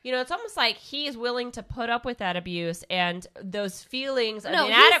media, it's almost like he is willing to put up with that abuse and those feelings of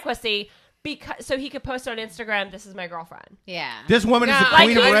inadequacy. So he could post on Instagram, "This is my girlfriend." Yeah. This woman is the Like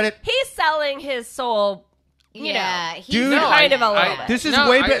queen of Reddit. he's selling his soul. He's Dude, kind of a little bit. This is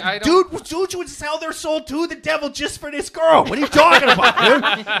way better. Dude would sell their soul to the devil just for this girl. What are you talking about,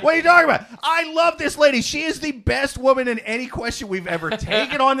 dude? What are you talking about? I love this lady. She is the best woman in any question we've ever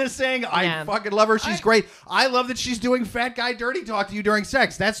taken on this thing. I fucking love her. She's great. I love that she's doing fat guy dirty talk to you during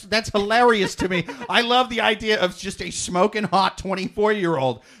sex. That's hilarious to me. I love the idea of just a smoking hot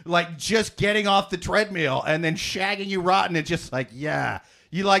 24-year-old like just getting off the treadmill and then shagging you rotten and just like, yeah.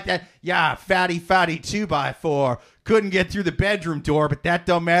 You like that? Yeah, fatty 2x4. Couldn't get through the bedroom door, but that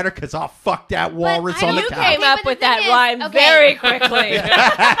don't matter because I'll fuck that walrus on the couch. You came up with that rhyme very quickly.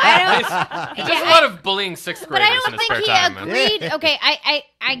 He does a lot of bullying sixth graders in his spare time. But I don't think he agreed. Okay,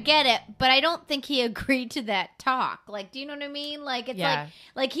 I get it, but I don't think he agreed to that talk. Like, do you know what I mean? Like, it's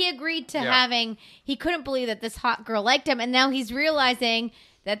like he agreed to having. He couldn't believe that this hot girl liked him, and now he's realizing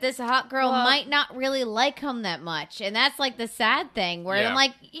that this hot girl might not really like him that much. And that's like the sad thing where I'm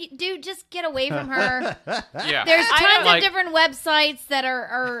like, dude, just get away from her. There's tons of different websites that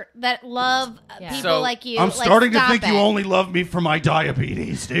are that love people like you. I'm starting to think you only love me for my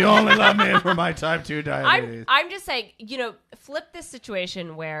diabetes. You only love me for my type 2 diabetes. I'm just saying, flip this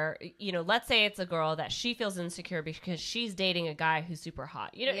situation where, let's say it's a girl that she feels insecure because she's dating a guy who's super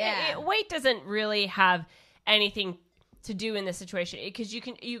hot. Weight doesn't really have anything to do in this situation, because you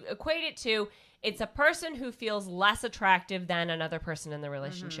equate it to, it's a person who feels less attractive than another person in the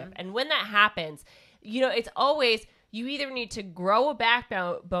relationship. And when that happens, it's always, you either need to grow a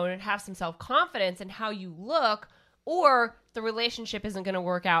backbone and have some self-confidence in how you look, or the relationship isn't going to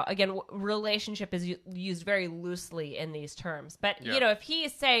work out. Again, relationship is used very loosely in these terms. But, if he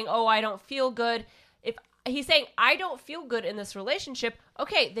is saying, "Oh, I don't feel good," if he's saying, "I don't feel good in this relationship,"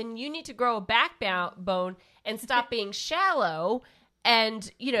 okay, then you need to grow a backbone and stop being shallow,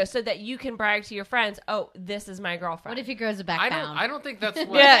 and so that you can brag to your friends, "Oh, this is my girlfriend." What if he grows a backbone? I don't think that's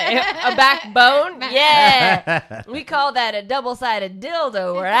what. A backbone. Yeah, we call that a double-sided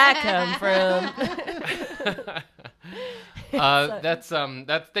dildo where I come from. That's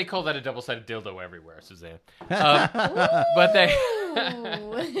they call that a double-sided dildo everywhere, Suzanne. But they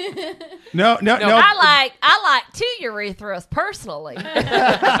No. I like 2 urethras personally.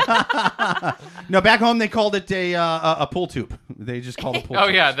 No, back home they called it a pool tube. They just called it pool. Oh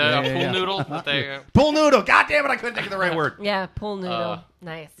tubes. yeah, the pool noodle. Pool noodle. God damn it, I couldn't think of the right word. Yeah, pool noodle.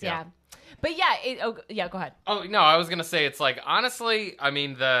 Nice. Yeah. But yeah, go ahead. Oh no, I was gonna say, it's like, honestly, I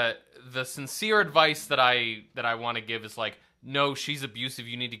mean, the sincere advice that I want to give is like, no, she's abusive.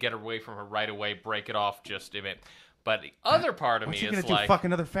 You need to get away from her right away. Break it off. Just a bit. But the other part of me is like, what's he gonna do? Fuck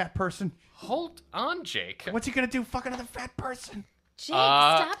another fat person? Hold on, Jake. What's he gonna do? Fuck another fat person? Jake,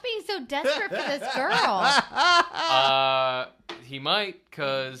 stop being so desperate for this girl. He might,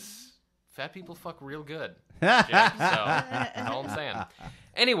 because fat people fuck real good. Jake, so that's all I'm saying.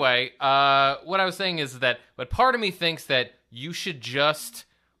 Anyway, what I was saying is that, but part of me thinks that you should just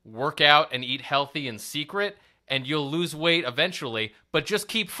work out and eat healthy in secret, and you'll lose weight eventually, but just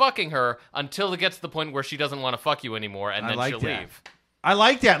keep fucking her until it gets to the point where she doesn't want to fuck you anymore, and then she'll leave. I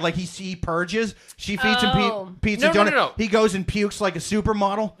like that. Like, he purges. She feeds him pizza donut. No. He goes and pukes like a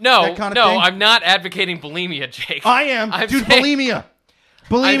supermodel. No, that kind of thing. I'm not advocating bulimia, Jake. I am. Dude, bulimia.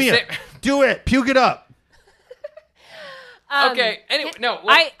 Do it. Puke it up. Okay. Anyway, no.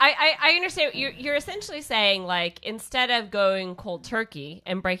 I understand. You're essentially saying, like, instead of going cold turkey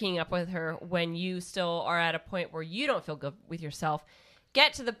and breaking up with her when you still are at a point where you don't feel good with yourself,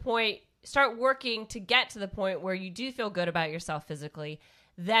 start working to get to the point where you do feel good about yourself physically.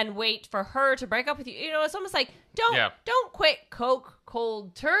 Then wait for her to break up with you. It's almost like don't quit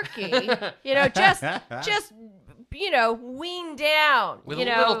cold turkey. Just wean down with a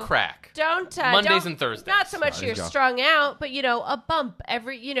little crack. Don't Mondays and Thursdays. Not so much you're strung out, but a bump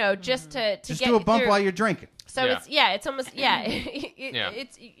every just to just get do a bump through. while you're drinking. So it's almost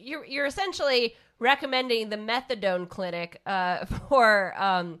it's you're essentially recommending the methadone clinic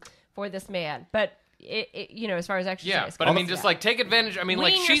for this man, but as far as exercise, but I mean, just like take advantage. I mean,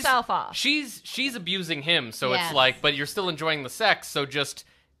 wean like yourself off. she's abusing him, so Yes. it's like, but you're still enjoying the sex, so just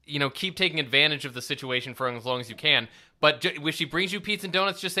keep taking advantage of the situation for as long as you can. But when she brings you pizza and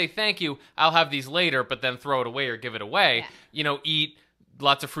donuts, just say thank you. I'll have these later, but then throw it away or give it away. Yeah. Eat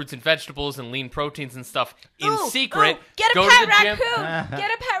lots of fruits and vegetables and lean proteins and stuff in secret. Get a Go pet to the gym. raccoon.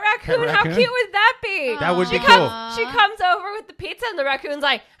 Get a pet raccoon. How raccoon? cute would that be? That would be She cool. comes over with the pizza, and the raccoon's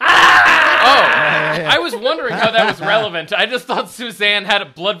like, ah! I was wondering how that was relevant. I just thought Suzanne had a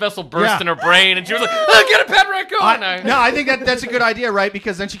blood vessel burst in her brain, and she was like, get a pet raccoon! I think that's a good idea, right?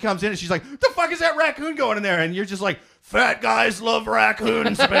 Because then she comes in and she's like, the fuck is that raccoon going in there? And you're just like, fat guys love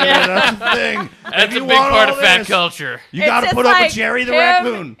raccoons, baby. That's the thing. That's If a you big want part all of fat this, culture. You got to It's put just up like with Jerry the him-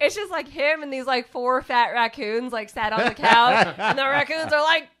 raccoon. It's just like him and these like 4 fat raccoons like sat on the couch, and the raccoons are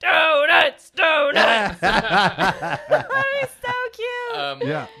like, donuts. That'd be so cute.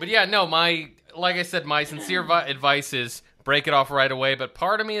 Yeah. But yeah, no, like I said, my sincere advice is break it off right away. But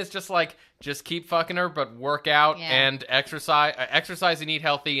part of me is just like, just keep fucking her, but work out and exercise and eat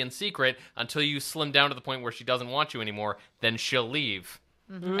healthy in secret until you slim down to the point where she doesn't want you anymore. Then she'll leave.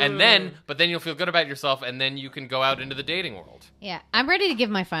 And then you'll feel good about yourself, and then you can go out into the dating world. Yeah, I'm ready to give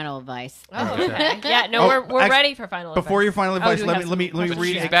my final advice. Oh, okay. Yeah, no, we're ready for final advice. Before your final advice, do we have let me But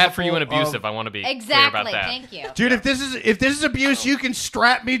read. she's a bad for you and couple abusive. of- I want to be clear Exactly. about that. Thank you. Dude, if this is abuse, you can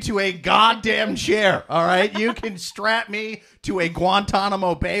strap me to a goddamn chair. All right, you can strap me to a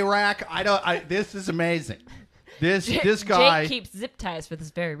Guantanamo Bay rack. This is amazing. This guy, Jake keeps zip ties for this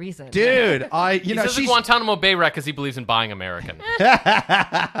very reason. dude. He says it's Guantanamo Bay rack because he believes in buying American.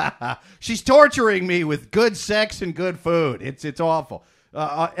 She's torturing me with good sex and good food. It's awful.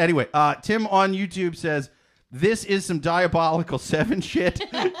 Anyway, Tim on YouTube says, this is some diabolical 7 shit.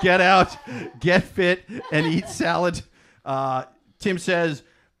 Get out, get fit, and eat salad. Tim says,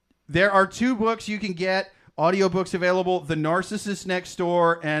 there are 2 books you can get. Audiobooks available: The Narcissist Next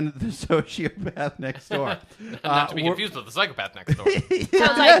Door and The Sociopath Next Door. Not to be confused with the psychopath next door. Sounds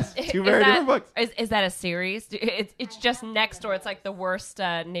Yes, like, 2 very different books. Is that a series? It's just next door. It's like the worst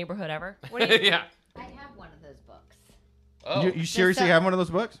neighborhood ever. What do you? Yeah. I have one of those books. Oh. You seriously have one of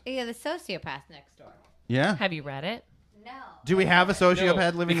those books? Yeah, The Sociopath Next Door. Yeah. Have you read it? No. Do we have a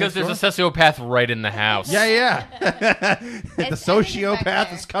sociopath living Because next there's door? a sociopath right in the house. Yeah. The It's sociopath right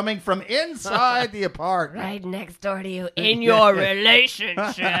there. is coming from inside the apartment. Right next door to you in your relationship.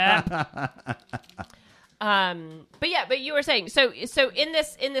 But you were saying so in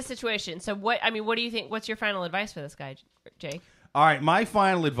this situation. So what do you think? What's your final advice for this guy, Jake? All right, my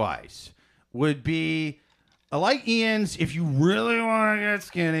final advice would be, like Ian's, if you really want to get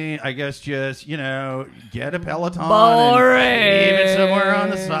skinny, I guess just, get a Peloton and leave it somewhere on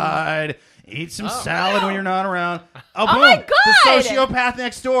the side. Eat some salad when you're not around. Oh, boom. my God! The sociopath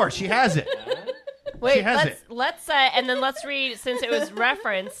next door. She has it. Wait, has let's and then let's read, since it was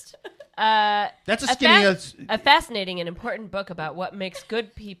referenced. That's a skinny. A fascinating and important book about what makes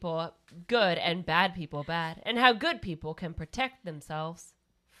good people good and bad people bad, and how good people can protect themselves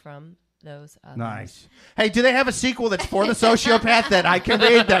from those others. Nice. Hey, do they have a sequel that's for the sociopath that I can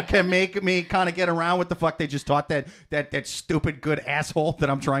read that can make me kind of get around what the fuck they just taught that stupid good asshole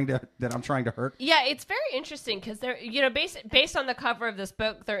that I'm trying to hurt? Yeah, it's very interesting because they're based on the cover of this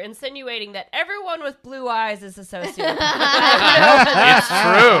book, they're insinuating that everyone with blue eyes is a sociopath. It's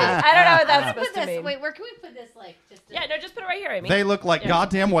true. I don't know what that's supposed to mean. Wait, where can we put this? Like, just Yeah, no, just put it right here, Amy. They look like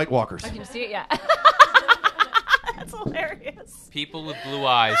goddamn White Walkers. Can you see it? Yeah. That's hilarious. People with blue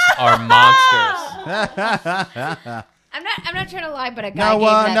eyes are monsters. I'm not trying to lie, but a guy No gave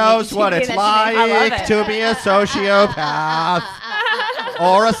one that knows she what gave it's that to me. I love like it. to be a sociopath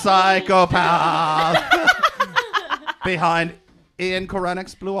or a psychopath behind Ian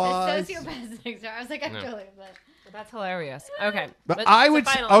Koranek's blue eyes. Sociopaths next door. I was like, I'm totally. But That's hilarious. Okay. But I so would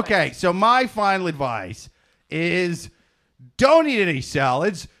say, final okay, advice. so my final advice is don't eat any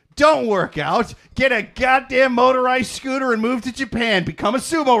salads. Don't work out. Get a goddamn motorized scooter and move to Japan. Become a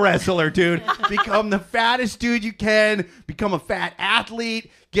sumo wrestler, dude. Become the fattest dude you can. Become a fat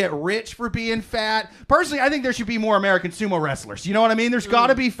athlete. Get rich for being fat. Personally, I think there should be more American sumo wrestlers. You know what I mean? There's got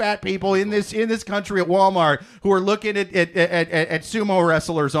to be fat people in this country at Walmart who are looking at sumo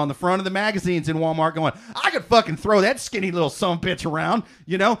wrestlers on the front of the magazines in Walmart going, I could fucking throw that skinny little sumbitch around,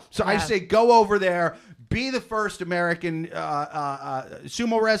 So I say go over there. be the first American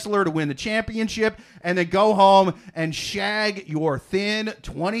sumo wrestler to win the championship, and then go home and shag your thin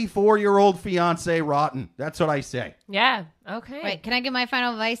 24-year-old fiance rotten. That's what I say. Yeah. Okay. Wait, can I give my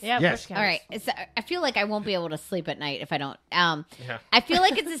final advice? Yeah. Yes. All All right. I feel like I won't be able to sleep at night if I don't. Yeah. I feel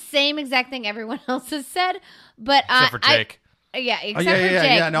like it's the same exact thing everyone else has said, but Except for Jake. Yeah, except Oh, for Jake.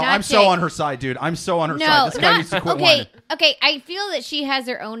 yeah. No, not I'm Jake. so on her side, dude. I'm so on her side. This guy needs to quit whining. Okay. I feel that she has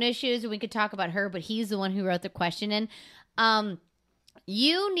her own issues, and we could talk about her. But he's the one who wrote the question in.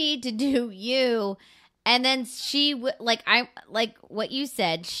 You need to do you, and then she like what you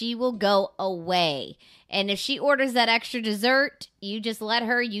said. She will go away, and if she orders that extra dessert, you just let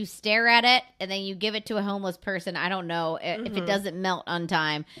her. You stare at it, and then you give it to a homeless person. I don't know if it doesn't melt on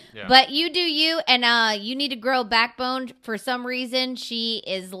time, but you do you, and you need to grow a backbone. For some reason, she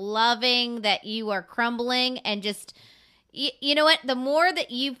is loving that you are crumbling, and just you know what? The more that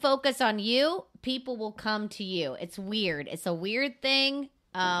you focus on you, people will come to you. It's weird. It's a weird thing.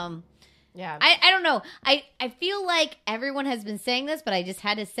 Yeah. I don't know. I feel like everyone has been saying this, but I just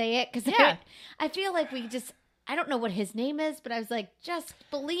had to say it because I feel like I don't know what his name is, but I was like, just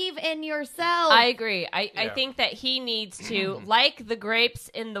believe in yourself. I agree. I think that he needs to, like the grapes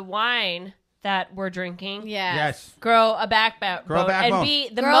in the wine that we're drinking. Yes. Grow a backbone. And be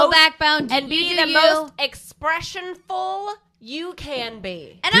the most backbone. and be the most expressionful you can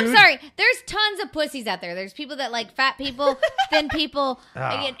be. And I'm sorry, there's tons of pussies out there. There's people that like fat people, thin people.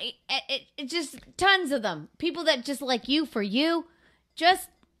 It just tons of them. People that just like you for you. Just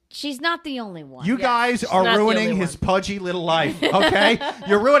she's not the only one. You guys are not the ruining only his one. pudgy little life, okay?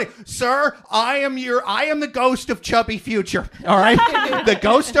 You're ruining. Sir, I am the ghost of Chubby Future, all right? The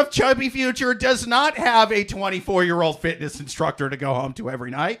ghost of Chubby Future does not have a 24-year-old fitness instructor to go home to every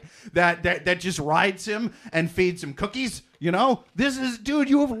night that just rides him and feeds him cookies, you know? Dude,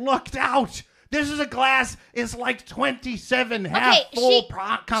 you have lucked out. This is a glass. It's like 27 half full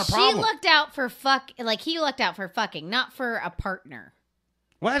kind of problem. She looked out for he looked out for fucking, not for a partner.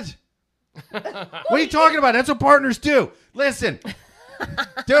 What? What are you talking about? That's what partners do. Listen,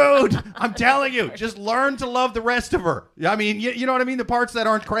 dude, I'm telling you, just learn to love the rest of her. I mean, you know what I mean? The parts that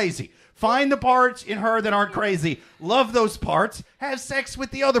aren't crazy. Find the parts in her that aren't crazy. Love those parts. Have sex with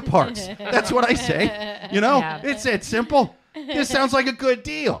the other parts. That's what I say. You know, it's simple. This sounds like a good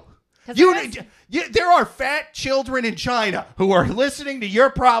deal. There are fat children in China who are listening to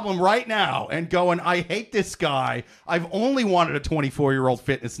your problem right now and going, I hate this guy. I've only wanted a 24-year-old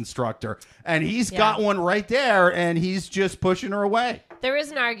fitness instructor. And he's got one right there, and he's just pushing her away. There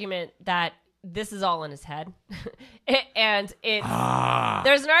is an argument that this is all in his head. And it's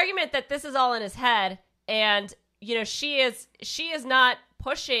there's an argument that this is all in his head, and you know, she is not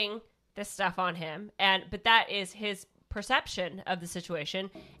pushing this stuff on him, but that is his perception of the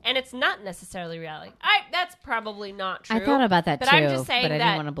situation, and it's not necessarily reality. That's probably not true. I thought about that but too, I'm just saying but I that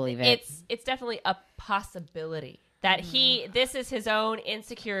didn't want to believe it. It's definitely a possibility that this is his own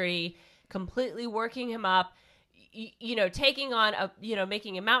insecurity completely working him up, you know, taking on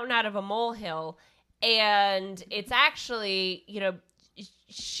making a mountain out of a molehill, and it's actually, you know,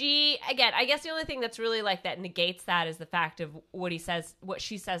 I guess the only thing that's really like that negates that is the fact of what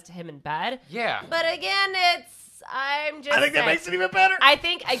she says to him in bed. Yeah. But again, I think that makes it even better. I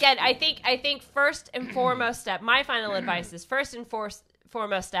think first and foremost step, my final advice is first and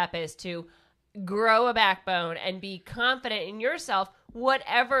foremost step is to grow a backbone and be confident in yourself,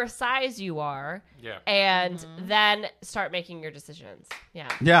 whatever size you are. Yeah. And then start making your decisions. Yeah.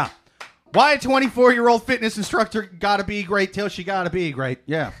 Yeah. Why a 24-year-old fitness instructor gotta be great till she gotta be great?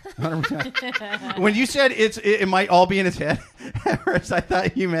 Yeah, 100%. When you said it might all be in his head, at first I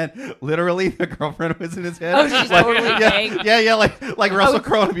thought you meant literally the girlfriend was in his head. Oh, she's totally fake. Yeah, like Russell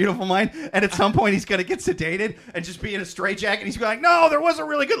Crowe in A Beautiful Mind. And at some point he's gonna get sedated and just be in a straitjacket. He's like, no, there was a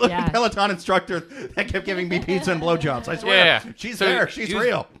really good-looking Peloton instructor that kept giving me pizza and blowjobs. I swear, she's there. She's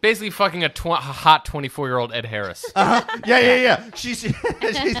real. Basically, fucking a hot 24-year-old Ed Harris. Yeah. She's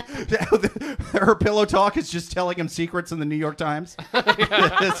her pillow talk is just telling him secrets in the New York Times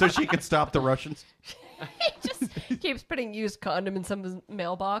so she can stop the Russians. He just keeps putting used condom in some of his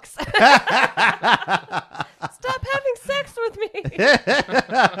mailbox. Stop having sex with me.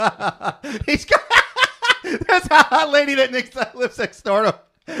 There's a hot lady that lives next door to him.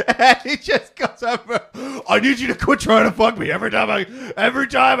 And he just goes up. I need you to quit trying to fuck me. Every time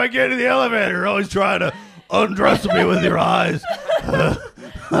I get in the elevator, you're always trying to undress me with your eyes.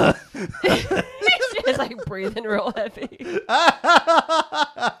 He's just like breathing real heavy.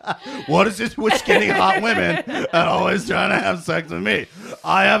 What is this with skinny hot women and always trying to have sex with me?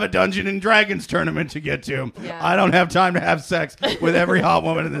 I have a Dungeons and Dragons tournament to get to. Yeah. I don't have time to have sex with every hot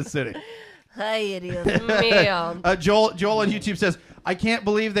woman in this city. Hi, idiot. Man. Joel on YouTube says, I can't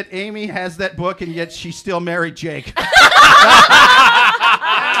believe that Amy has that book and yet she still married Jake.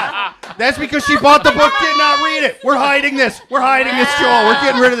 That's because she bought the book, did not read it. We're hiding this. Joel. We're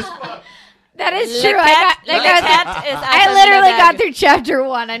getting rid of this book. That is true. I literally got through chapter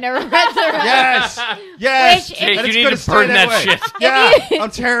 1. I never read the rest. Yes. Which, Jake, And you it's need gonna to stay burn that way. shit. Yeah,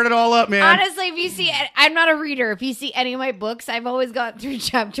 I'm tearing it all up, man. Honestly, if you see, I'm not a reader. If you see any of my books, I've always gone through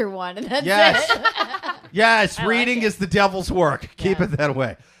chapter 1, and that's it. Yes, reading is the devil's work. Keep it that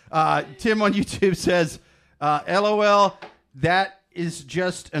way. Tim on YouTube says, LOL, that is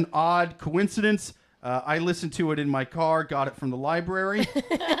just an odd coincidence. I listened to it in my car, got it from the library.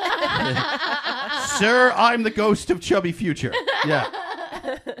 Sir, I'm the ghost of Chubby Future. Yeah.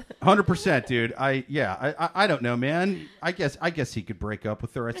 100%, dude. I don't know, man. I guess he could break up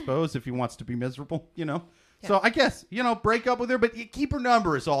with her, I suppose, if he wants to be miserable, Yeah. So I guess, break up with her, but keep her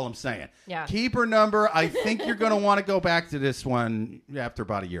number is all I'm saying. Yeah. Keep her number. I think you're going to want to go back to this one after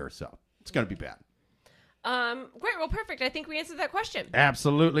about a year or so. It's going to be bad. Great. Well, perfect. I think we answered that question.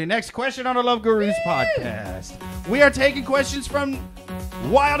 Absolutely. Next question on the Love Gurus podcast. We are taking questions from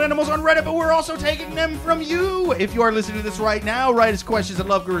wild animals on Reddit, but we're also taking them from you. If you are listening to this right now, write us questions at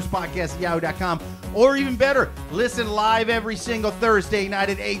loveguruspodcast@yahoo.com. Or even better, listen live every single Thursday night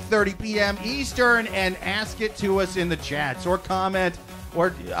at 8:30 p.m. Eastern and ask it to us in the chats or comment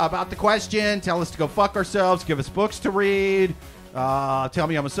or about the question. Tell us to go fuck ourselves. Give us books to read. Tell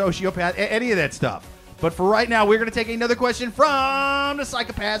me I'm a sociopath. Any of that stuff. But for right now, we're going to take another question from the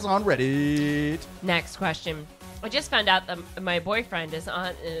psychopaths on Reddit. Next question. I just found out that my boyfriend is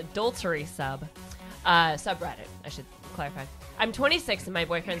on an adultery subreddit. I should clarify. I'm 26 and my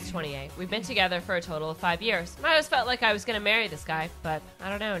boyfriend's 28. We've been together for a total of 5 years. I always felt like I was going to marry this guy, but I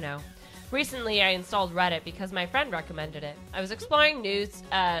don't know now. Recently, I installed Reddit because my friend recommended it. I was exploring news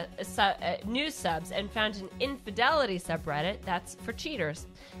subs and found an infidelity subreddit that's for cheaters.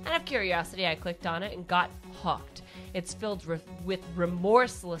 Out of curiosity, I clicked on it and got hooked. It's filled with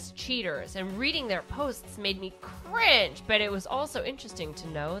remorseless cheaters, and reading their posts made me cringe, but it was also interesting to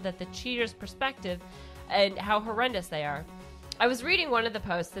know that the cheater's perspective and how horrendous they are. I was reading one of the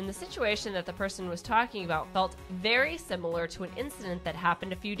posts, and the situation that the person was talking about felt very similar to an incident that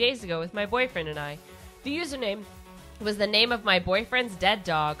happened a few days ago with my boyfriend and I. The username was the name of my boyfriend's dead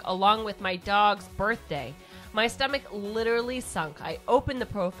dog, along with my dog's birthday. My stomach literally sunk. I opened the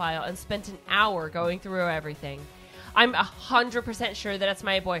profile and spent an hour going through everything. I'm 100% sure that it's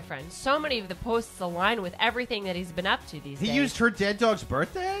my boyfriend. So many of the posts align with everything that he's been up to these days. He used her dead dog's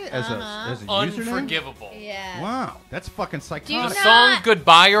birthday as a username? Unforgivable. Yeah. Wow, that's fucking psychotic. The song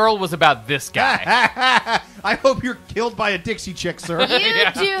Goodbye Earl was about this guy. I hope you're killed by a Dixie chick, sir.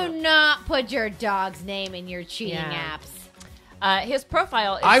 You do not put your dog's name in your cheating apps. His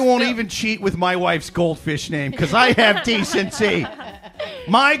profile is I won't even cheat with my wife's goldfish name because I have decency.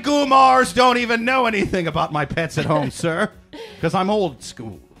 My Gumars don't even know anything about my pets at home, sir, because I'm old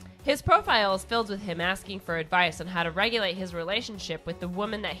school. His profile is filled with him asking for advice on how to regulate his relationship with the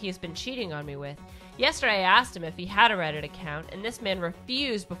woman that he's been cheating on me with. Yesterday I asked him if he had a Reddit account, and this man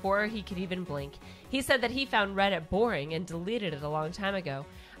refused before he could even blink. He said that he found Reddit boring and deleted it a long time ago.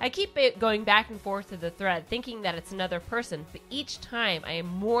 I keep going back and forth to the thread, thinking that it's another person, but each time I am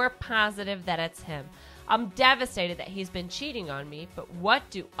more positive that it's him. I'm devastated that he's been cheating on me, but what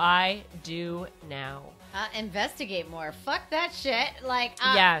do I do now? Investigate more. Fuck that shit.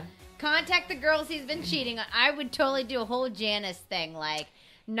 Contact the girls he's been cheating on. I would totally do a whole Janice thing,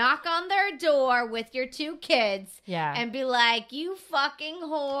 knock on their door with your 2 kids and be like, you fucking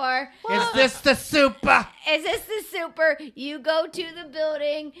whore. Is this the super? Is this the super? You go to the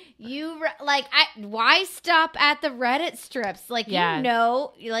building. Why stop at the Reddit strips? You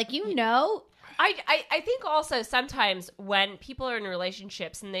know. I think also sometimes when people are in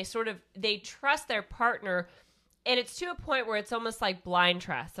relationships and they trust their partner, and it's to a point where it's almost like blind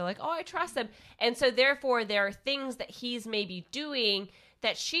trust. They're like, oh, I trust them. And so therefore there are things that he's maybe doing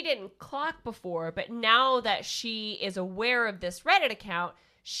that she didn't clock before, but now that she is aware of this Reddit account,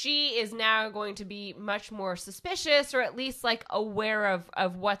 she is now going to be much more suspicious, or at least aware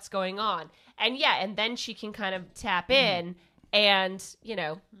of what's going on. And and then she can kind of tap in and, You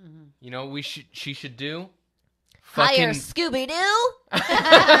know what she should do? Hire Scooby-Doo?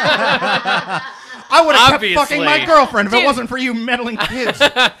 I would have kept fucking my girlfriend if it wasn't for you meddling kids.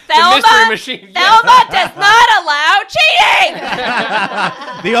 Thelma, mystery machine. Thelma does not allow cheating!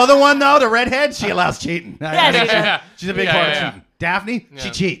 The other one, though, the redhead, she allows cheating. She's a big part of cheating. Daphne,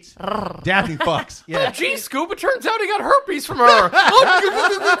 she cheats. Daphne fucks. Yeah. Gee, Scoop, it turns out he got herpes from her.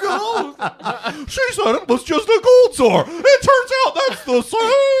 She said it was just a cold sore. It turns out that's the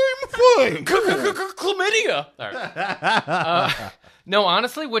same Chlamydia. All right. No,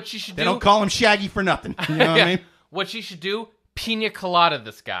 honestly, what she should do... They don't call him Shaggy for nothing. You know what I mean? What she should do, pina colada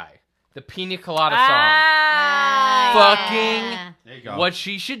this guy. The pina colada Ah, song. There you go. What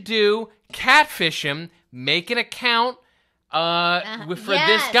she should do, catfish him, make an account for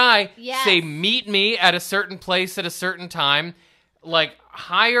this guy, say, meet me at a certain place at a certain time, like,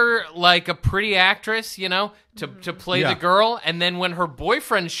 hire, like, a pretty actress, you know, to play the girl, and then when her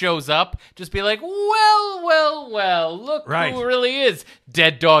boyfriend shows up, just be like, well, look who it really is.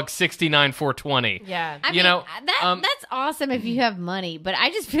 Dead dog 69420. Yeah. I mean, that's awesome if you have money, but I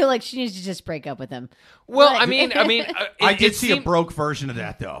just feel like she needs to just break up with him. Well, Like- I mean, I did see a broke version of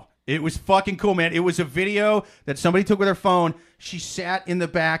that, though. It was fucking cool, man. It was a video that somebody took with their phone. She sat in the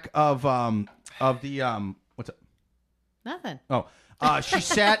back of the what's it? Nothing. Oh. She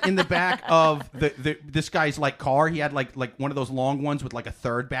sat in the back of this guy's like car. He had like one of those long ones with like a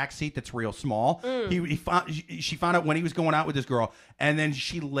third back seat that's real small. She found out when he was going out with this girl, and then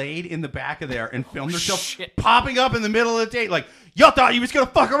she laid in the back of there and filmed herself popping up in the middle of the date like, y'all thought you was gonna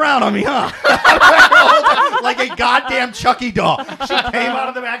fuck around on me, huh? Like a goddamn Chucky doll. She came out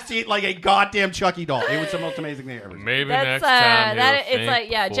of the back seat like a goddamn Chucky doll. It was the most amazing thing I ever seen. Maybe That's, next time it's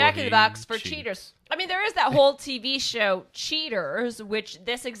like, Jack in the Box for cheats. cheaters. I mean, there is that whole TV show, Cheaters, which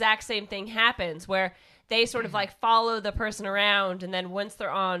this exact same thing happens, where they sort of like follow the person around, and then once they're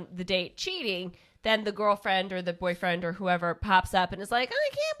on the date cheating, then the girlfriend or the boyfriend or whoever pops up and is like, I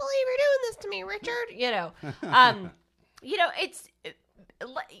can't believe you're doing this to me, Richard. You know, it's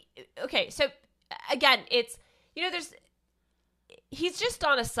okay. So again, it's, you know, he's just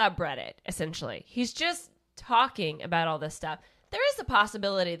on a subreddit, essentially. He's just talking about all this stuff. There is a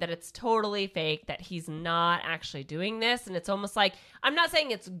possibility that it's totally fake, that he's not actually doing this. And it's almost like, I'm not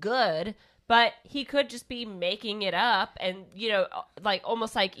saying it's good, but he could just be making it up and, you know, like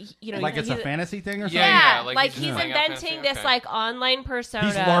almost like, you know. Like it's a fantasy thing or something? Yeah, like he's inventing this like online persona.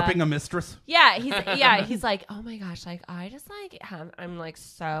 He's LARPing a mistress? Yeah, he's like, oh my gosh, like I just like, I'm like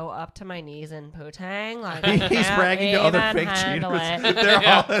so up to my knees in poo-tang. Like, He's bragging to other fake handle cheaters.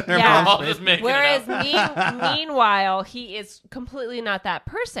 it. They're all just making Whereas it up. meanwhile, he is completely not that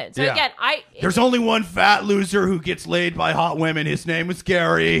person. So again, There's only one fat loser who gets laid by hot women. His name was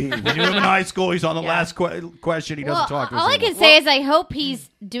Gary. We knew him in high school. He's on the last question. He doesn't talk to us all I anymore. can say is I hope he's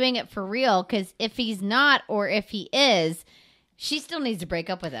doing it for real, because if he's not, or if he is, she still needs to break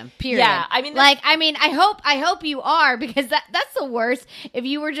up with him. Period. Yeah, I mean, I hope you are, because that's the worst. If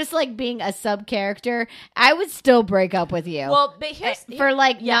you were just like being a sub character, I would still break up with you. Well, but here's for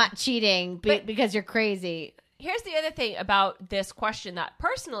like not cheating because you're crazy. Here's the other thing about this question that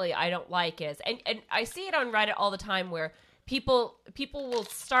personally I don't like is, and I see it on Reddit all the time, where people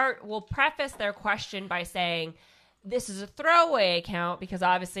will preface their question by saying, this is a throwaway account, because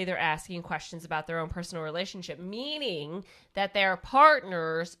obviously they're asking questions about their own personal relationship, meaning that their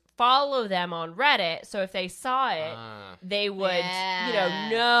partners follow them on Reddit. So if they saw it, they would, it's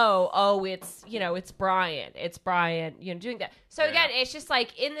Brian. It's Brian, doing that. So again, it's just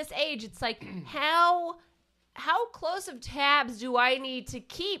like, in this age, it's like, how close of tabs do I need to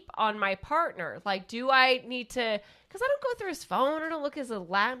keep on my partner? Like, do I need to... Because I don't go through his phone. I don't look at his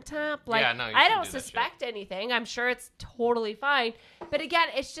laptop. Like, I don't suspect anything. I'm sure it's totally fine. But again,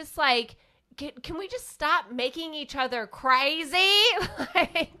 it's just like, can we just stop making each other crazy?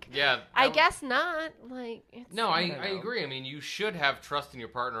 Like, I guess not. Like, I agree. I mean, you should have trust in your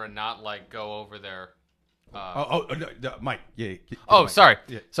partner and not like go over their. Mike. Yeah. Oh, Mike. sorry.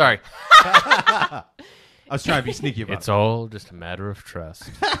 Yeah. Sorry. I was trying to be sneaky about it. It's all just a matter of trust.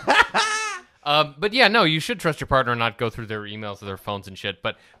 But yeah, no, you should trust your partner and not go through their emails or their phones and shit.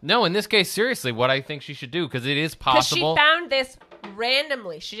 But no, in this case, seriously, what I think she should do, because it is possible. Because she found this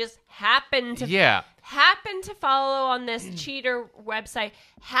randomly. She just happened to follow on this cheater website,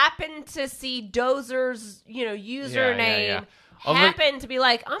 happened to see Dozer's, username. Happened to be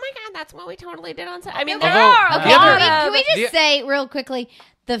like, oh my God, that's what we totally did on set. I mean, there are a lot Can we just say real quickly,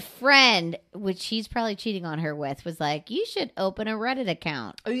 the friend, which he's probably cheating on her with, was like, you should open a Reddit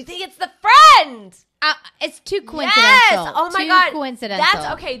account. Oh, you think it's the friend? It's too coincidental. Yes! Oh my God. Coincidental. That's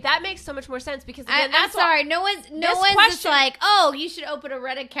okay. That makes so much more sense, because again, I'm sorry. No one's just like, oh, you should open a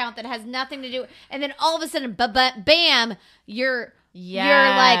Reddit account that has nothing to do. And then all of a sudden, bam, your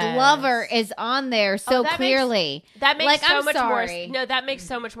like lover is on there so clearly. That makes so much sorry. more. No, that makes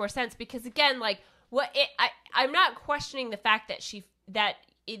so much more sense, because again, like I'm not questioning the fact that he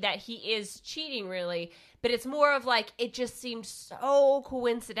is cheating, really, but it's more of like, it just seemed so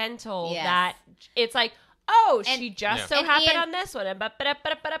coincidental that it's like, she just so happened on this one.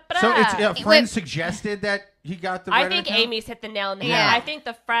 So it's a friend suggested that he got the I Reddit think account? Amy's hit the nail on the head. Yeah. I think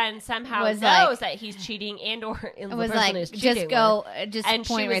the friend somehow Was knows like- that he's cheating and/or the It was person like, is just cheating go, with. just And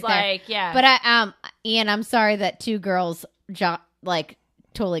point she was right there. like, yeah. But Ian, I'm sorry that two girls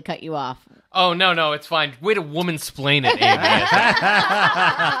totally cut you off. Oh, no, it's fine. Way to woman-splain it, Amy.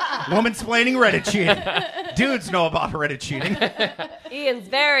 Woman-splaining Reddit cheating. Dudes know about Reddit cheating. Ian's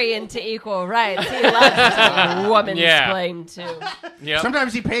very into equal rights. He loves to woman explain too. Yep.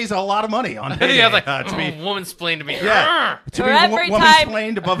 Sometimes he pays a lot of money on Yeah, payday, I was like, to be woman-splain to me. to For be every time-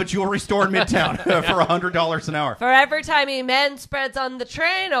 woman-splained above a jewelry store in Midtown for $100 an hour. For every time a man spreads on the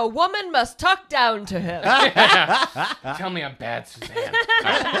train, a woman must talk down to him. Tell me I'm bad, Suzanne.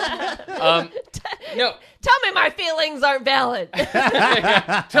 No. Tell me my feelings aren't valid.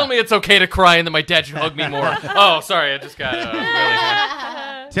 Tell me it's okay to cry and that my dad should hug me more. Oh, sorry, I just got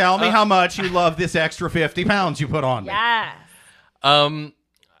really... Tell me how much you love this extra 50 pounds you put on me. Yes. I'm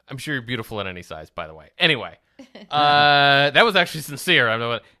sure you're beautiful in any size, by the way. Anyway, that was actually sincere. I don't know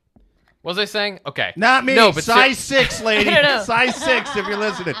what was I saying? Okay. Not me. No, but size 6, lady. No. Size 6 if you're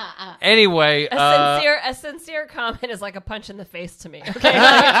listening. Anyway, A sincere comment is like a punch in the face to me. Okay,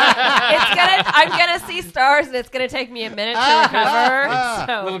 I'm gonna see stars, and it's gonna take me a minute to recover.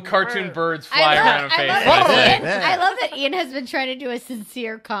 So little cartoon birds fly around in I face. love that Ian has been trying to do a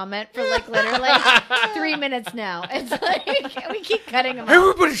sincere comment for literally 3 minutes now. It's like we keep cutting him off.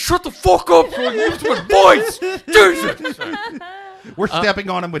 Everybody shut the fuck up for you use my voice. Jesus. We're stepping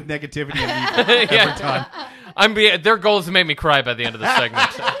on him with negativity and evil every time. Their goal is to make me cry by the end of the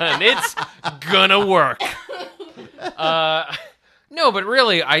segment, and it's gonna work. No, but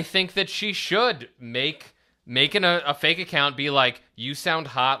really, I think that she should making a fake account be like, you sound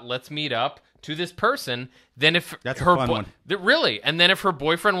hot, let's meet up to this person. Then if That's a her fun one. Really, and then if her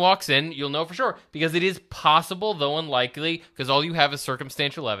boyfriend walks in, you'll know for sure, because it is possible, though unlikely, because all you have is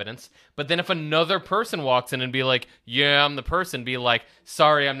circumstantial evidence. But then if another person walks in and be like, yeah, I'm the person, be like,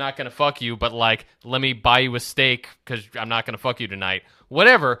 sorry, I'm not gonna fuck you, but like, let me buy you a steak because I'm not gonna fuck you tonight.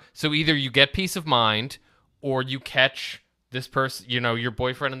 Whatever. So either you get peace of mind, or you catch this person, your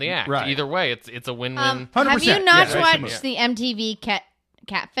boyfriend in the act. Right. Either way, it's a win-win. 100%. Have you not Yeah, watched the MTV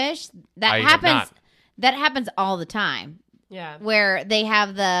Catfish? That I have happens. not. That happens all the time. yeah. Where they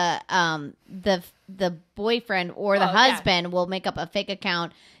have the boyfriend or the husband will make up a fake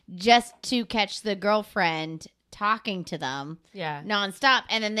account just to catch the girlfriend talking to them nonstop,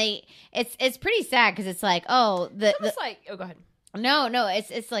 and then it's pretty sad because it's like, oh, It's like, oh, go ahead. no,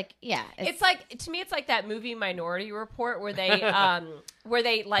 it's like, yeah, It's like, to me, it's like that movie Minority Report where they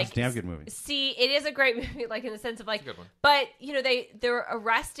like It's a damn good movie. See, it is a great movie, like in the sense of like, good one. but they're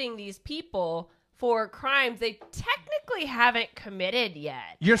arresting these people for crimes they technically haven't committed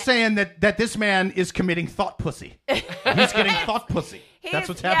yet. You're saying that this man is committing thought pussy. He's getting thought pussy. That's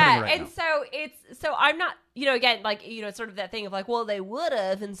what's happening right and now. so I'm not, again, like, sort of that thing of like, well, they would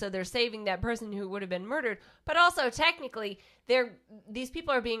have, and so they're saving that person who would have been murdered. But also, technically, these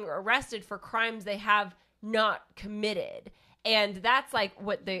people are being arrested for crimes they have not committed. And that's like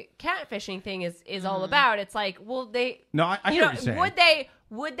what the catfishing thing is all about. It's like, well, I hear what you're saying.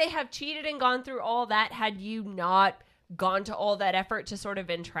 Would they have cheated and gone through all that had you not gone to all that effort to sort of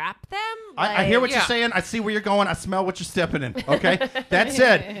entrap them? I hear what you're saying. I see where you're going. I smell what you're stepping in. Okay. That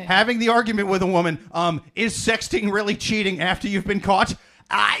said, having the argument with a woman, is sexting really cheating after you've been caught?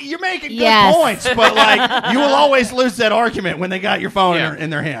 You're making good points, but like you will always lose that argument when they got your phone in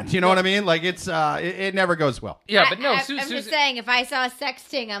their hand. You know what I mean? Like it's it never goes well. Yeah, but no, I'm just saying, if I saw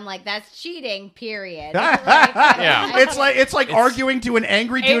sexting, I'm like, that's cheating. Period. Yeah. It's like arguing to an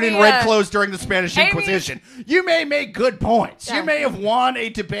angry dude in red clothes during the Spanish Inquisition. You may make good points. Yeah. You may have won a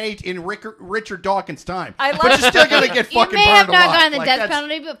debate in Richard Dawkins' time, I love- but you're still gonna get You fucking may burned have not alive. gotten the Like, death that's-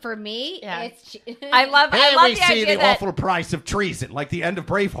 penalty, but for me, Yeah. it's. I love Here the we see idea the that awful price of treason, like the end of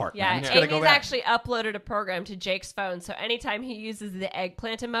Braveheart. yeah, man. It's gonna Amy's go back. actually uploaded a program to Jake's phone, so anytime he uses the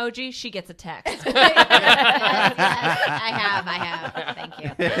eggplant emoji, she gets a text. I have. Thank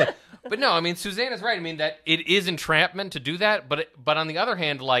you. But no, I mean, Suzanne is right. I mean, that it is entrapment to do that. But on the other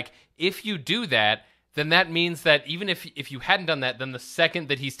hand, like, if you do that, then that means that even if you hadn't done that, then the second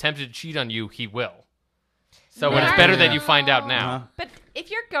that he's tempted to cheat on you, he will. So and it's better that you find out now. But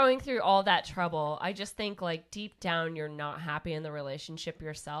if you're going through all that trouble, I just think, like, deep down, you're not happy in the relationship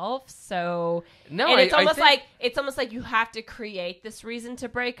yourself. So No, and it's I almost think- like you have to create this reason to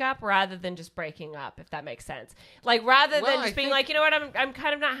break up rather than just breaking up, if that makes sense. Like, rather than Well, just I being think- like, you know what, I'm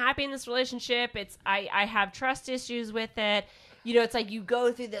kind of not happy in this relationship. I have trust issues with it. it's like you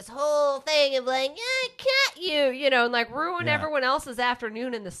go through this whole thing of like, I cut you, and like ruin everyone else's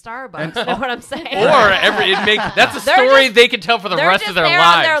afternoon in the Starbucks. You know what I'm saying? Or that's a story they can tell for the rest of their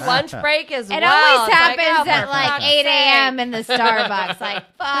lives. On their lunch break as well. It always happens like, at like 8 a.m. in the Starbucks. Like,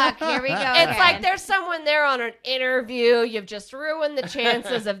 fuck, here we go. It's like there's someone there on an interview. You've just ruined the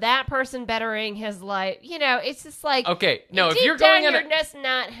chances of that person bettering his life. It's just like, okay, no, if deep you're down, going you're just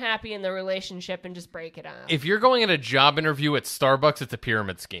not happy in the relationship and just break it up. If you're going at a job interview at Starbucks, it's a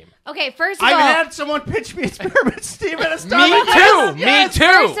pyramid scheme. Okay, first of I've all, had someone pitch me a pyramid scheme at a Starbucks. Me too.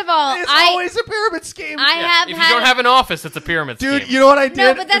 First of all, It's always a pyramid scheme. I If you don't have an office, it's a pyramid scheme. Dude, you know what I did?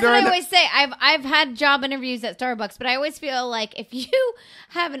 No, but that's what I during the- always say. I've had job interviews at Starbucks, but I always feel like if you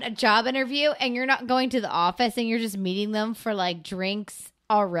have a job interview and you're not going to the office and you're just meeting them for like drinks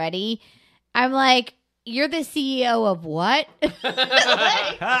already, I'm like, you're the CEO of what?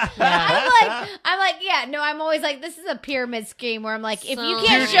 I'm always like, this is a pyramid scheme where I'm like, if you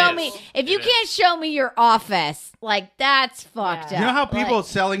can't show me your office, like that's fucked up. You know how people Like,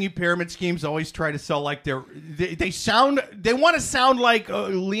 selling you pyramid schemes always try to sell like they want to sound like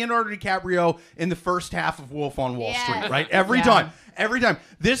Leonardo DiCaprio in the first half of Wolf on Wall Street, right? Every time.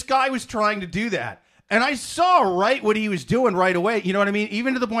 This guy was trying to do that. And I saw what he was doing right away. You know what I mean?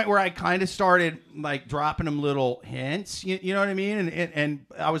 Even to the point where I kind of started like dropping him little hints. You know what I mean? And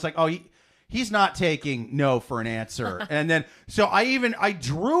I was like, oh, he's not taking no for an answer. And then so I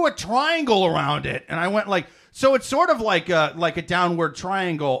drew a triangle around it, and I went like, so it's sort of like a downward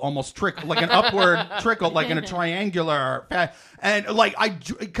triangle, almost trickle, like an upward trickle, like in a triangular. And like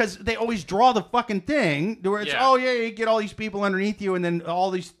because they always draw the fucking thing where it's you get all these people underneath you, and then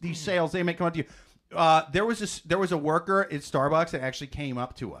all these sales they make come up to you. There was a worker at Starbucks that actually came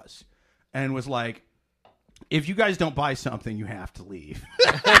up to us and was like, if you guys don't buy something, you have to leave.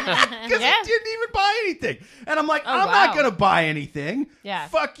 Because he didn't even buy anything. And I'm like, I'm not going to buy anything. Yeah.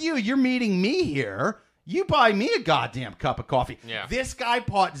 Fuck you. You're meeting me here. You buy me a goddamn cup of coffee. Yeah. This guy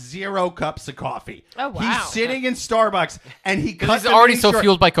bought 0 cups of coffee. Oh, wow. He's sitting in Starbucks and he Because he's already so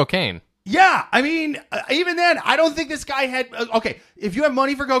fueled by cocaine. Yeah. I mean, even then, I don't think this guy had... Okay, if you have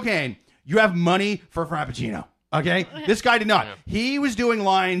money for cocaine... You have money for Frappuccino, okay? This guy did not. Yeah. He was doing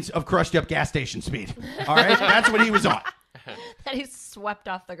lines of crushed up gas station speed, all right? That's what he was on. That he swept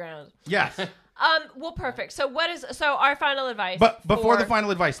off the ground. Yes. Well, perfect. So our final advice? But before the final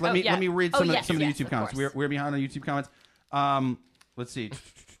advice, let me read some of the YouTube comments. Course. We're behind on YouTube comments. Let's see.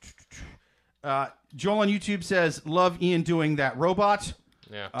 Joel on YouTube says, love Ian doing that robot.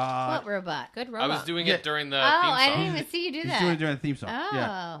 Yeah. what robot? Good robot. I was doing it during the theme song. I didn't even see you do that. He's doing it during the theme song. Oh.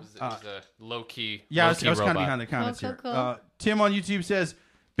 Yeah. It was a low-key Yeah, low-key I was kind of robot. behind the comments Cool. here. Tim on YouTube says,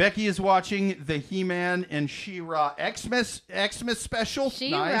 Becky is watching the He-Man and She-Ra Xmas special.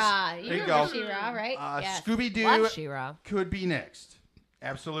 She-Ra. Nice. You There you remember go. She-Ra, right? Yes. Scooby-Doo Love She-Ra. could be next.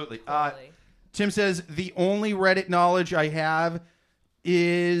 Absolutely. Totally. Tim says, the only Reddit knowledge I have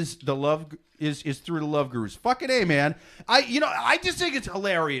is through the Love Gurus. Fucking A, man. I just think it's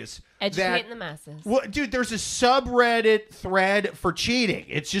hilarious. Educating the masses. Well, dude, there's a subreddit thread for cheating.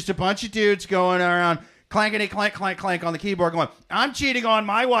 It's just a bunch of dudes going around clankety clank clank clank on the keyboard going, I'm cheating on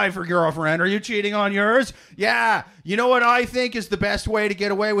my wife or girlfriend. Are you cheating on yours? Yeah. You know what I think is the best way to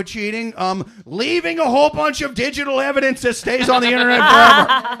get away with cheating? Leaving a whole bunch of digital evidence that stays on the internet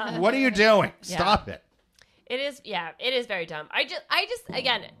forever. What are you doing? Stop it. It is very dumb. I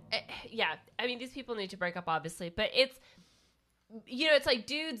mean, these people need to break up, obviously, but it's, it's like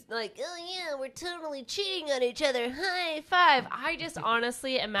dudes like, oh yeah, we're totally cheating on each other. High five. I just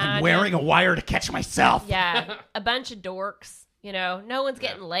honestly imagine I'm wearing a wire to catch myself. Yeah, a bunch of dorks. No one's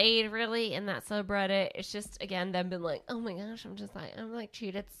getting laid really in that subreddit. It's just, again, them being like, oh my gosh, I'm like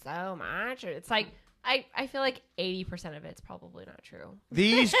cheated so much. Or it's like, I feel like 80% of it's probably not true.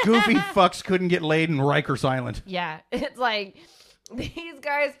 These goofy fucks couldn't get laid in Rikers Island. Yeah, it's like these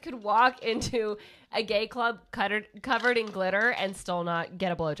guys could walk into a gay club covered in glitter and still not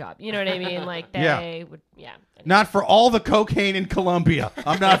get a blowjob. You know what I mean? Like they would, yeah. Not for all the cocaine in Colombia.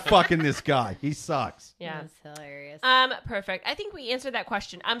 I'm not fucking this guy. He sucks. Yeah, That's hilarious. perfect. I think we answered that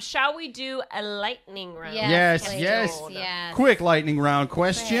question. Shall we do a lightning round? Yes. Yes. Quick lightning round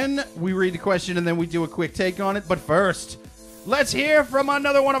question. We read the question and then we do a quick take on it. But first, let's hear from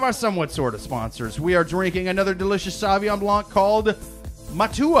another one of our somewhat sort of sponsors. We are drinking another delicious Sauvignon Blanc called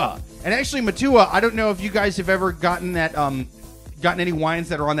Matua. And actually, Matua, I don't know if you guys have ever gotten any wines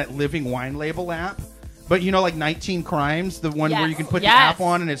that are on that Living Wine Label app. But like 19 Crimes, the one where you can put the app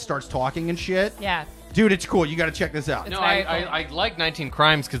on and it starts talking and shit. Yeah. Dude, it's cool. You got to check this out. No, I like 19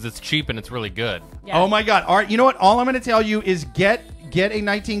 Crimes because it's cheap and it's really good. Yeah. Oh my God. All right, you know what? All I'm going to tell you is get a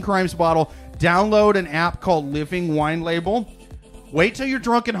 19 Crimes bottle, download an app called Living Wine Label. Wait till you're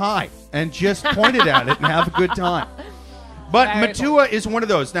drunk and high and just point it at it and have a good time. But Very Matua is one of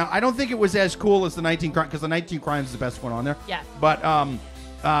those. Now, I don't think it was as cool as the 19 Crimes, because the 19 Crimes is the best one on there. Yeah. But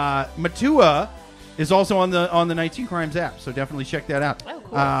Matua is also on the 19 Crimes app, so definitely check that out. Oh,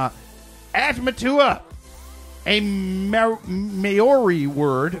 cool. At Matua, a Maori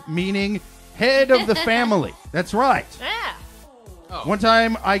word meaning head of the family. That's right. Yeah. Oh. One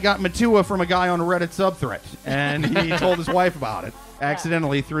time, I got Matua from a guy on a Reddit subthread, and he told his wife about it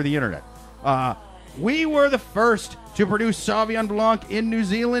accidentally through the internet. We were the first to produce Sauvignon Blanc in New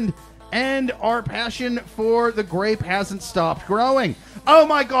Zealand, and our passion for the grape hasn't stopped growing. Oh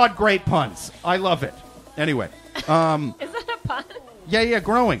my God, great puns. I love it. Anyway. Is that a pun? Yeah,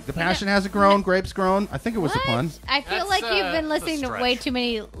 growing. The passion hasn't grown, grapes grown. I think it was a pun. I feel That's, like you've been that's a listening to stretch. way too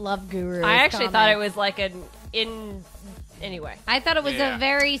many Love Gurus. I actually thought it comments. was like anyway. I thought it was Yeah. a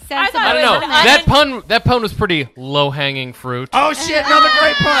very thought sensible. I don't it know. was an That pun was pretty low hanging fruit. Oh, shit, another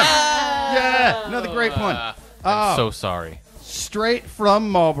great pun. Yeah, another great pun. I'm so sorry. Straight from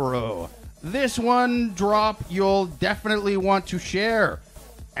Marlboro. This one drop you'll definitely want to share.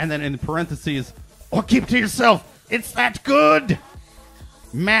 And then in parentheses, or keep to yourself. It's that good.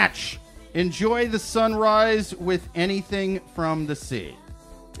 Match. Enjoy the sunrise with anything from the sea.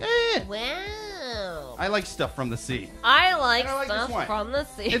 Wow. I like stuff from the sea. I like I like this stuff wine. from the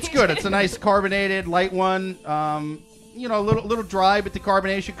sea. It's good. It's a nice carbonated, light one. A little dry, but the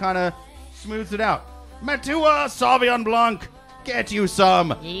carbonation kind of smooths it out. Matua Sauvignon Blanc. Get you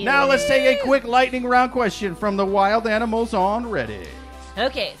some. Yeah. Now let's take a quick lightning round question from the wild animals on Reddit.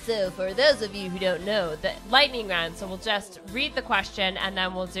 Okay, so for those of you who don't know, the lightning round, so we'll just read the question and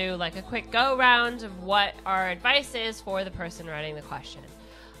then we'll do like a quick go round of what our advice is for the person writing the question.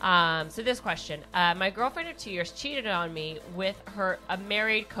 So this question, my girlfriend of 2 years cheated on me with a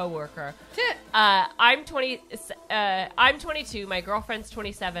married coworker. I'm 22, my girlfriend's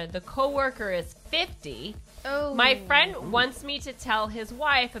 27, the coworker is 50. Oh. My friend wants me to tell his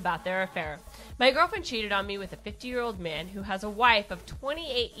wife about their affair. My girlfriend cheated on me with a 50-year-old man who has a wife of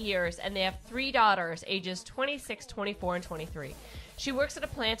 28 years, and they have 3 daughters, ages 26, 24, and 23. She works at a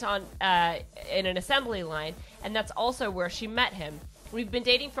plant in an assembly line, and that's also where she met him. We've been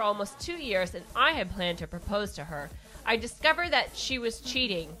dating for almost 2 years, and I had planned to propose to her. I discovered that she was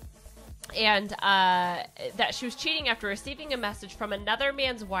cheating, and that she was cheating after receiving a message from another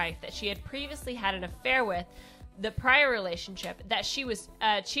man's wife that she had previously had an affair with, the prior relationship, that she was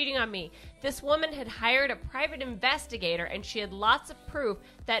cheating on me. This woman had hired a private investigator, and she had lots of proof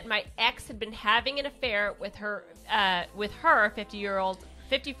that my ex had been having an affair with her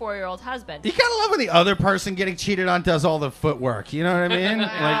 54-year-old husband. You gotta love when the other person getting cheated on does all the footwork. You know what I mean?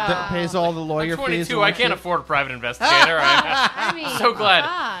 Like pays all the lawyer I'm fees. 22. I can't afford a private investigator. I mean, So glad.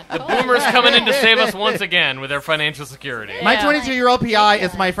 fuck, The holy boomers shit. coming in to save us once again with their financial security. My Yeah. 22-year-old PI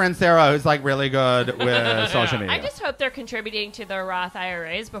is my friend Sarah, who's like really good with social media. I just hope they're contributing to their Roth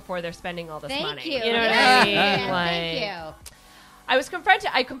IRAs before they're spending all this Thank money. you. You know what Yeah. I mean? Yeah, Like, thank you.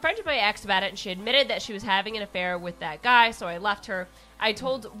 I confronted my ex about it, and she admitted that she was having an affair with that guy, so I left her. I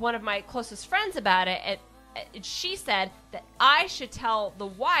told one of my closest friends about it, and she said that I should tell the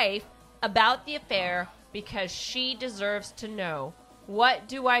wife about the affair because she deserves to know. What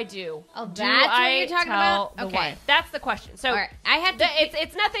do I do? Oh, do that's what I you're talking tell about? the Okay. wife? That's the question. So All right, I had to.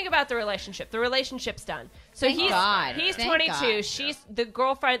 it's nothing about the relationship. The relationship's done. So Thank he's God. he's Thank 22. God. She's the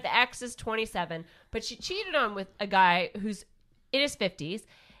girlfriend. The ex is 27, but she cheated on with a guy who's in his 50s.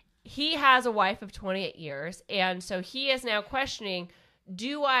 He has a wife of 28 years, and so he is now questioning: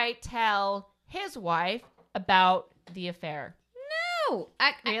 do I tell his wife about the affair? No,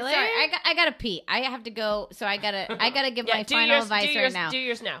 Really? Sorry, I gotta pee. I have to go. So I gotta give my do final yours, advice do right yours, now. Do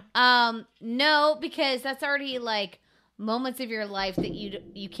yours now. No, because that's already like moments of your life that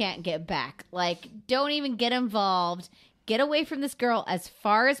you can't get back. Like, don't even get involved. Get away from this girl as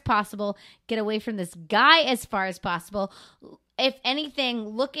far as possible. Get away from this guy as far as possible. If anything,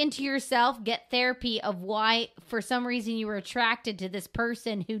 look into yourself. Get therapy of why, for some reason, you were attracted to this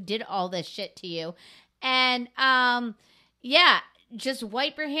person who did all this shit to you. And yeah. Just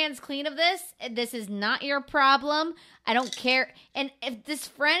wipe your hands clean of this. This is not your problem. I don't care. And if this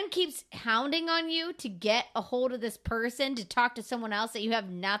friend keeps hounding on you to get a hold of this person, to talk to someone else that you have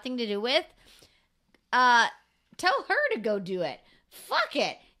nothing to do with, tell her to go do it. Fuck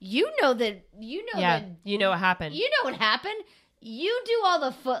it. You know that. You know what happened. You know what happened. You do all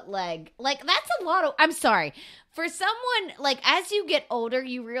the foot leg. Like, that's a lot of. I'm sorry. For someone, like, as you get older,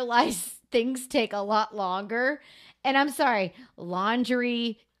 you realize things take a lot longer. And I'm sorry,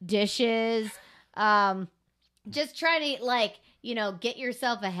 laundry, dishes, just trying to, like, get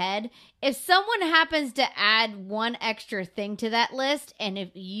yourself ahead. If someone happens to add one extra thing to that list, and if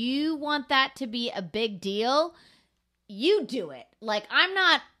you want that to be a big deal, you do it. Like,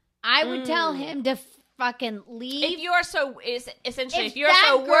 I would tell him to fucking leave. If you're so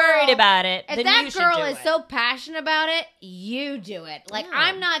worried about it, if then that you should girl do is it. so passionate about it, you do it. Like,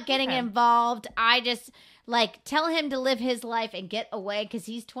 I'm not getting involved. I just tell him to live his life and get away, because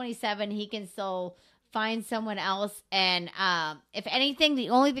he's 27. He can still find someone else. And if anything, the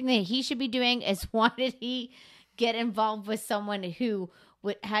only thing that he should be doing is, why did he get involved with someone who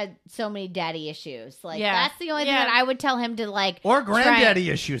had so many daddy issues? That's the only thing that I would tell him to or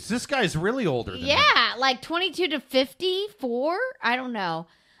granddaddy issues. This guy's really older than him. 22 to 54. I don't know,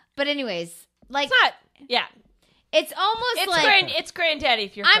 but anyways, it's not. Yeah, it's almost it's granddaddy.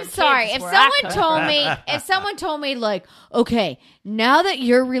 If you're, I'm sorry. If someone told me, okay, now that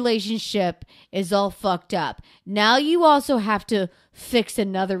your relationship is all fucked up, now you also have to fix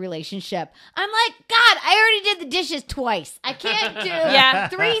another relationship. I'm like, God, I already did the dishes twice. I can't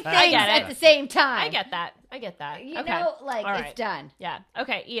do 3 things at the same time. I get that. You okay. know, All right. It's done. Yeah.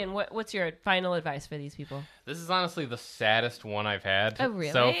 Okay, Ian, what's your final advice for these people? This is honestly the saddest one I've had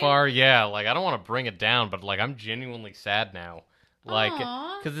really? so far. Yeah, I don't want to bring it down, but I'm genuinely sad now.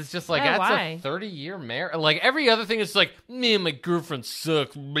 Because it's just that's why? a 30-year marriage. Every other thing is me and my girlfriend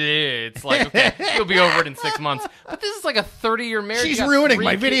suck. Bleh. It's okay, you'll be over it in 6 months. But this is a 30-year marriage. She's ruining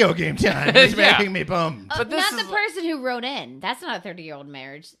my video game time. It's making me bummed. But not the person who wrote in. That's not a 30-year-old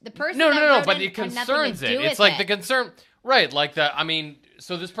marriage. The person No, but it concerns it. It's the concern. Right,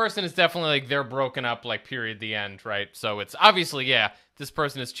 so this person is definitely they're broken up, period, the end, right? So it's obviously, this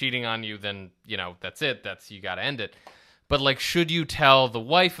person is cheating on you, then, that's it. You got to end it. But, should you tell the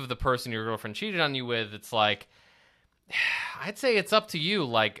wife of the person your girlfriend cheated on you with? It's I'd say it's up to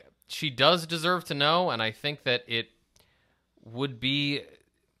you. She does deserve to know, and I think that it would be...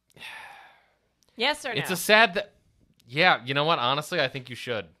 Yes or no? It's a sad... Yeah, you know what? Honestly, I think you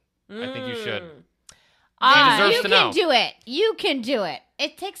should. I think you should. She deserves to know. You can do it.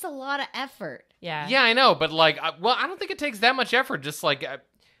 It takes a lot of effort. Yeah. Yeah, I know, but, I don't think it takes that much effort.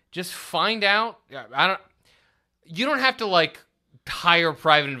 Just find out. You don't have to hire a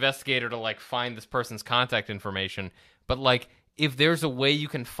private investigator to find this person's contact information, but if there's a way you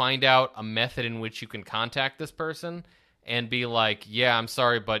can find out a method in which you can contact this person and be yeah, I'm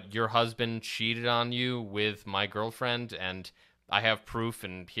sorry, but your husband cheated on you with my girlfriend and I have proof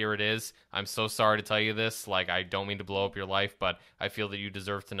and here it is. I'm so sorry to tell you this. I don't mean to blow up your life, but I feel that you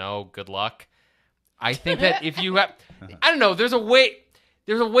deserve to know. Good luck. I think that if you have, I don't know, there's a way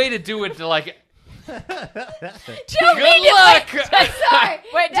to do it to Good luck. Sorry.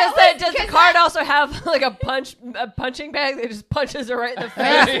 Wait, does the card also have a punching bag that just punches her right in the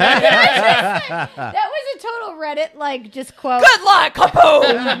face? That was a total Reddit just quote. Good luck,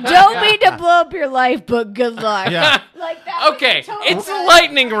 kaboom! Don't mean to blow up your life, but good luck. Yeah. That. Okay, it's a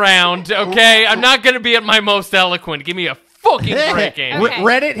lightning round. Okay, I'm not gonna be at my most eloquent. Give me a fucking break. Okay.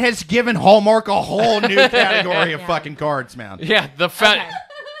 Reddit has given Hallmark a whole new category of fucking cards, man. Yeah,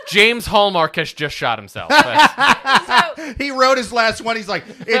 James Hallmark has just shot himself. He wrote his last one. He's like,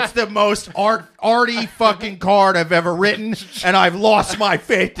 it's the most arty fucking card I've ever written, and I've lost my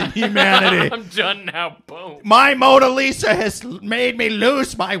faith in humanity. I'm done now. Boom. My Mona Lisa has made me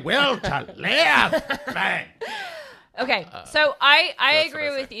lose my will to live. Bang. Okay, so I agree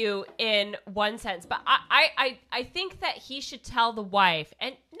with you in one sense, but I think that he should tell the wife,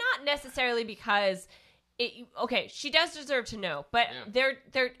 and not necessarily because... she does deserve to know, but they're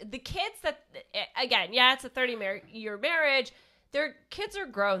the kids that, again, it's a 30-year marriage. Their kids are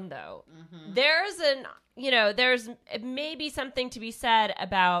grown though. Mm-hmm. There's maybe something to be said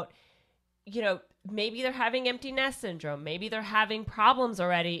about, maybe they're having empty nest syndrome. Maybe they're having problems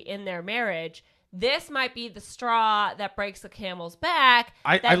already in their marriage. This might be the straw that breaks the camel's back.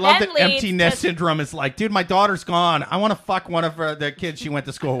 I love that empty nest syndrome is dude, my daughter's gone. I want to fuck one of the kids she went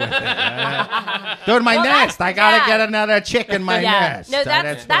to school with. Dude, my nest. I got to get another chick in my nest. No,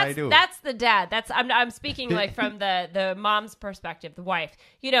 that's what I do. That's the dad. I'm speaking from the mom's perspective, the wife.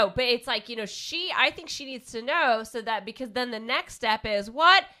 But it's I think she needs to know so that, because then the next step is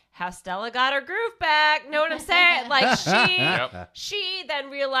what? How Stella got her groove back. Know what I'm saying? She then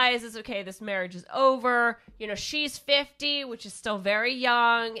realizes, okay, this marriage is over. She's 50, which is still very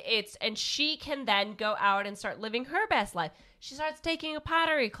young. And she can then go out and start living her best life. She starts taking a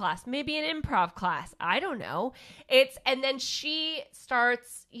pottery class, maybe an improv class. I don't know. And then she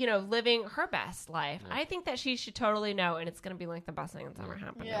starts, living her best life. I think that she should totally know, and it's going to be the best thing that's ever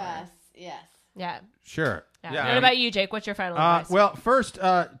happened. Yes. Yeah. Sure. Yeah. What about you, Jake? What's your final advice? Well, first,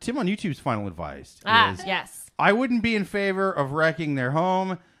 Tim on YouTube's final advice is... Yes. I wouldn't be in favor of wrecking their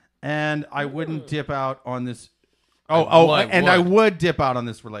home, and I wouldn't dip out on this. I would dip out on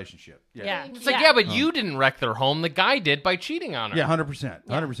this relationship. Yeah. It's like, yeah, but you didn't wreck their home. The guy did by cheating on her. Yeah, 100%.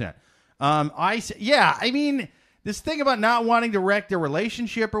 100%. I mean, this thing about not wanting to wreck their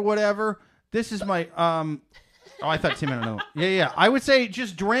relationship or whatever, this is my, I thought Tim had another. Yeah. I would say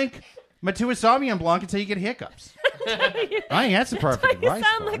just drink Matua Sauvignon Blanc until you get hiccups. I think that's the perfect advice. You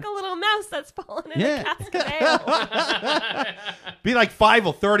sound like a little mouse that's fallen in a cask of ale. Be like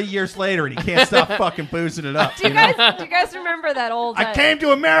Fievel 30 years later and he can't stop fucking boozing it up. Do you guys remember that old... I came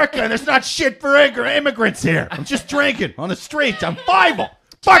to America and there's not shit for immigrants here. I'm just drinking on the streets. I'm Fievel.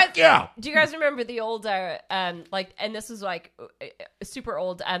 Fuck yeah! Do you guys remember the old, and this was like super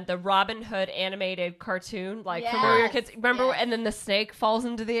old, the Robin Hood animated cartoon, like from when we were kids? Remember? And then the snake falls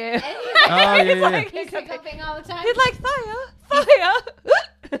into the air. He's hiccuping all the time. He's like, fire.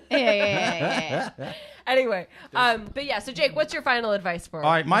 Yeah. Anyway, but yeah, so Jake, what's your final advice for us?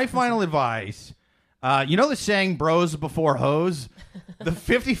 All right, my final advice, you know the saying, bros before hoes? The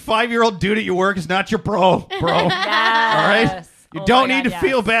 55-year-old dude at your work is not your bro. Yes. All right? You don't need to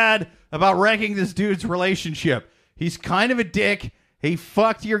feel bad about wrecking this dude's relationship. He's kind of a dick. He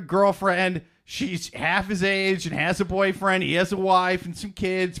fucked your girlfriend. She's half his age and has a boyfriend. He has a wife and some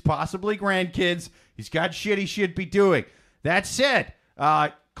kids, possibly grandkids. He's got shit he should be doing. That said,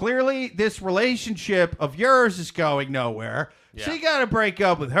 clearly this relationship of yours is going nowhere. Yeah. So you got to break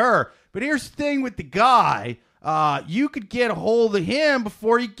up with her. But here's the thing with the guy. You could get a hold of him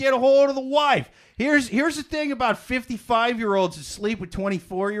before you get a hold of the wife. Here's the thing about 55-year-olds that sleep with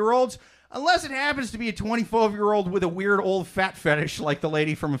 24-year-olds. Unless it happens to be a 24-year-old with a weird old fat fetish like the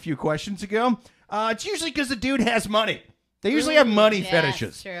lady from a few questions ago, it's usually because the dude has money. They usually have money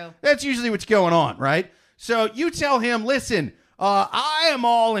fetishes. That's true. That's usually what's going on, right? So you tell him, listen, I am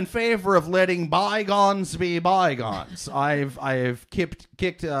all in favor of letting bygones be bygones. I've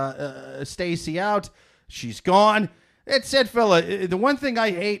kicked Stacy out. She's gone. That said, fella, the one thing I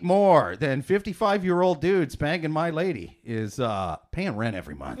hate more than 55-year-old dudes banging my lady is paying rent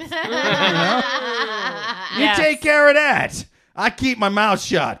every month. You take care of that. I keep my mouth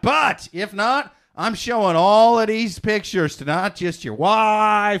shut. But if not, I'm showing all of these pictures to not just your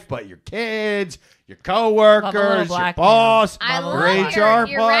wife, but your kids, your coworkers, your boss, I your love HR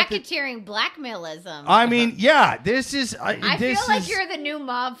your racketeering blackmailism. I mean, yeah, this is... I feel like you're the new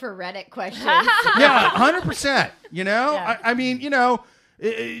mob for Reddit questions. Yeah, 100%. You know? Yeah. I mean, you know,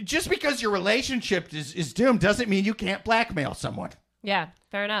 just because your relationship is doomed doesn't mean you can't blackmail someone. Yeah,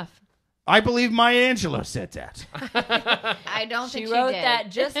 fair enough. I believe Maya Angelou said that. I don't think she wrote did. that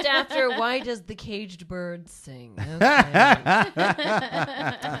just after Why Does the Caged Bird Sing? Okay.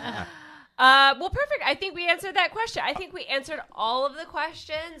 Well, perfect. I think we answered that question. I think we answered all of the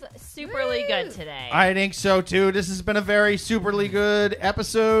questions superly good today. I think so, too. This has been a very superly good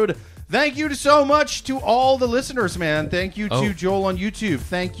episode. Thank you so much to all the listeners, man. Thank you to Joel on YouTube.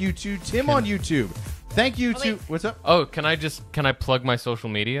 Thank you to Tim on YouTube. Thank you to... What's up? Oh, can I plug my social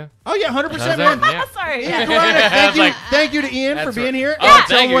media? Oh, yeah, 100%. Yeah. Sorry. Yeah. Thank you to Ian for being here. Oh,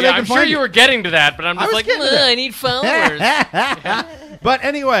 thank you. Yeah, I'm sure you were getting to that, but I'm just like, I need followers. But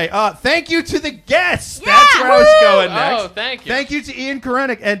anyway, thank you to the guests. Yeah. That's where I was going next. Oh, thank you. Thank you to Ian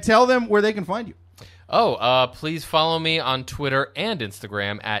Koranek, and tell them where they can find you. Please follow me on Twitter and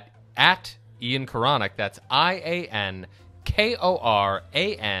Instagram at Ian Koranek. That's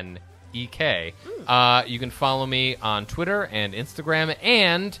IANKORANEK. You can follow me on Twitter and Instagram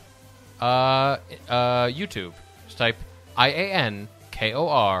and YouTube. Just type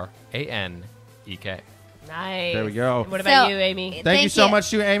IANKORANEK. Nice. There we go. And what about you, Amy? Thank you so much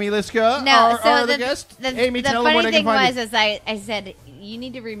to Amy Liszka, the guest. Amy, tell them where they can find you. The funny thing was, I said, you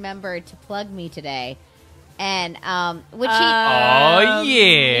need to remember to plug me today. And, which he...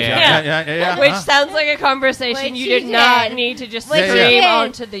 Yeah. Which sounds like a conversation you did not need to just stream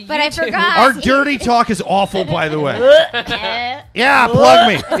onto the YouTube. But I forgot. Our dirty talk is awful, by the way. Yeah, plug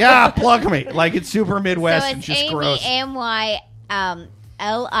me. Yeah, plug me. Like it's super Midwest and just Amy, gross. AMY,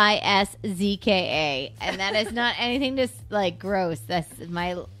 Liszka, and that is not anything just like gross. That's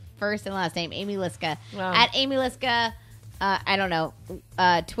my first and last name, Amy Liszka. Wow. At Amy Liszka, I don't know,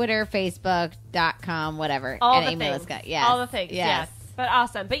 Twitter, Facebook.com, whatever. All at the Amy things. Liszka. Yes. All the things, yes. But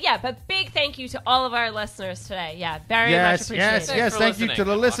awesome. But big thank you to all of our listeners today. Yeah, very much appreciated. Yes. Thank you to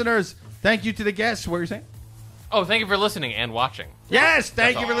the listeners. Thank you to the guests. What were you saying? Oh, thank you for listening and watching. Yes,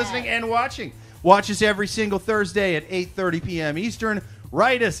 thank you for listening and watching. Watch us every single Thursday at 8:30 p.m. Eastern.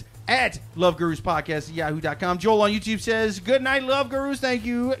 Write us at loveguruspodcast@yahoo.com. Joel on YouTube says, good night, Love Gurus. Thank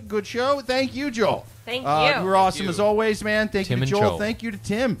you. Good show. Thank you, Joel. Thank you. You were awesome as always, man. Thank Tim you to and Joel. Joel. Thank you to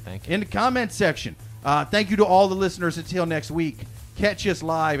Tim. Thank you. In the comments section. Thank you to all the listeners. Until next week, catch us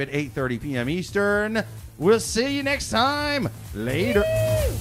live at 8:30 p.m. Eastern. We'll see you next time. Later.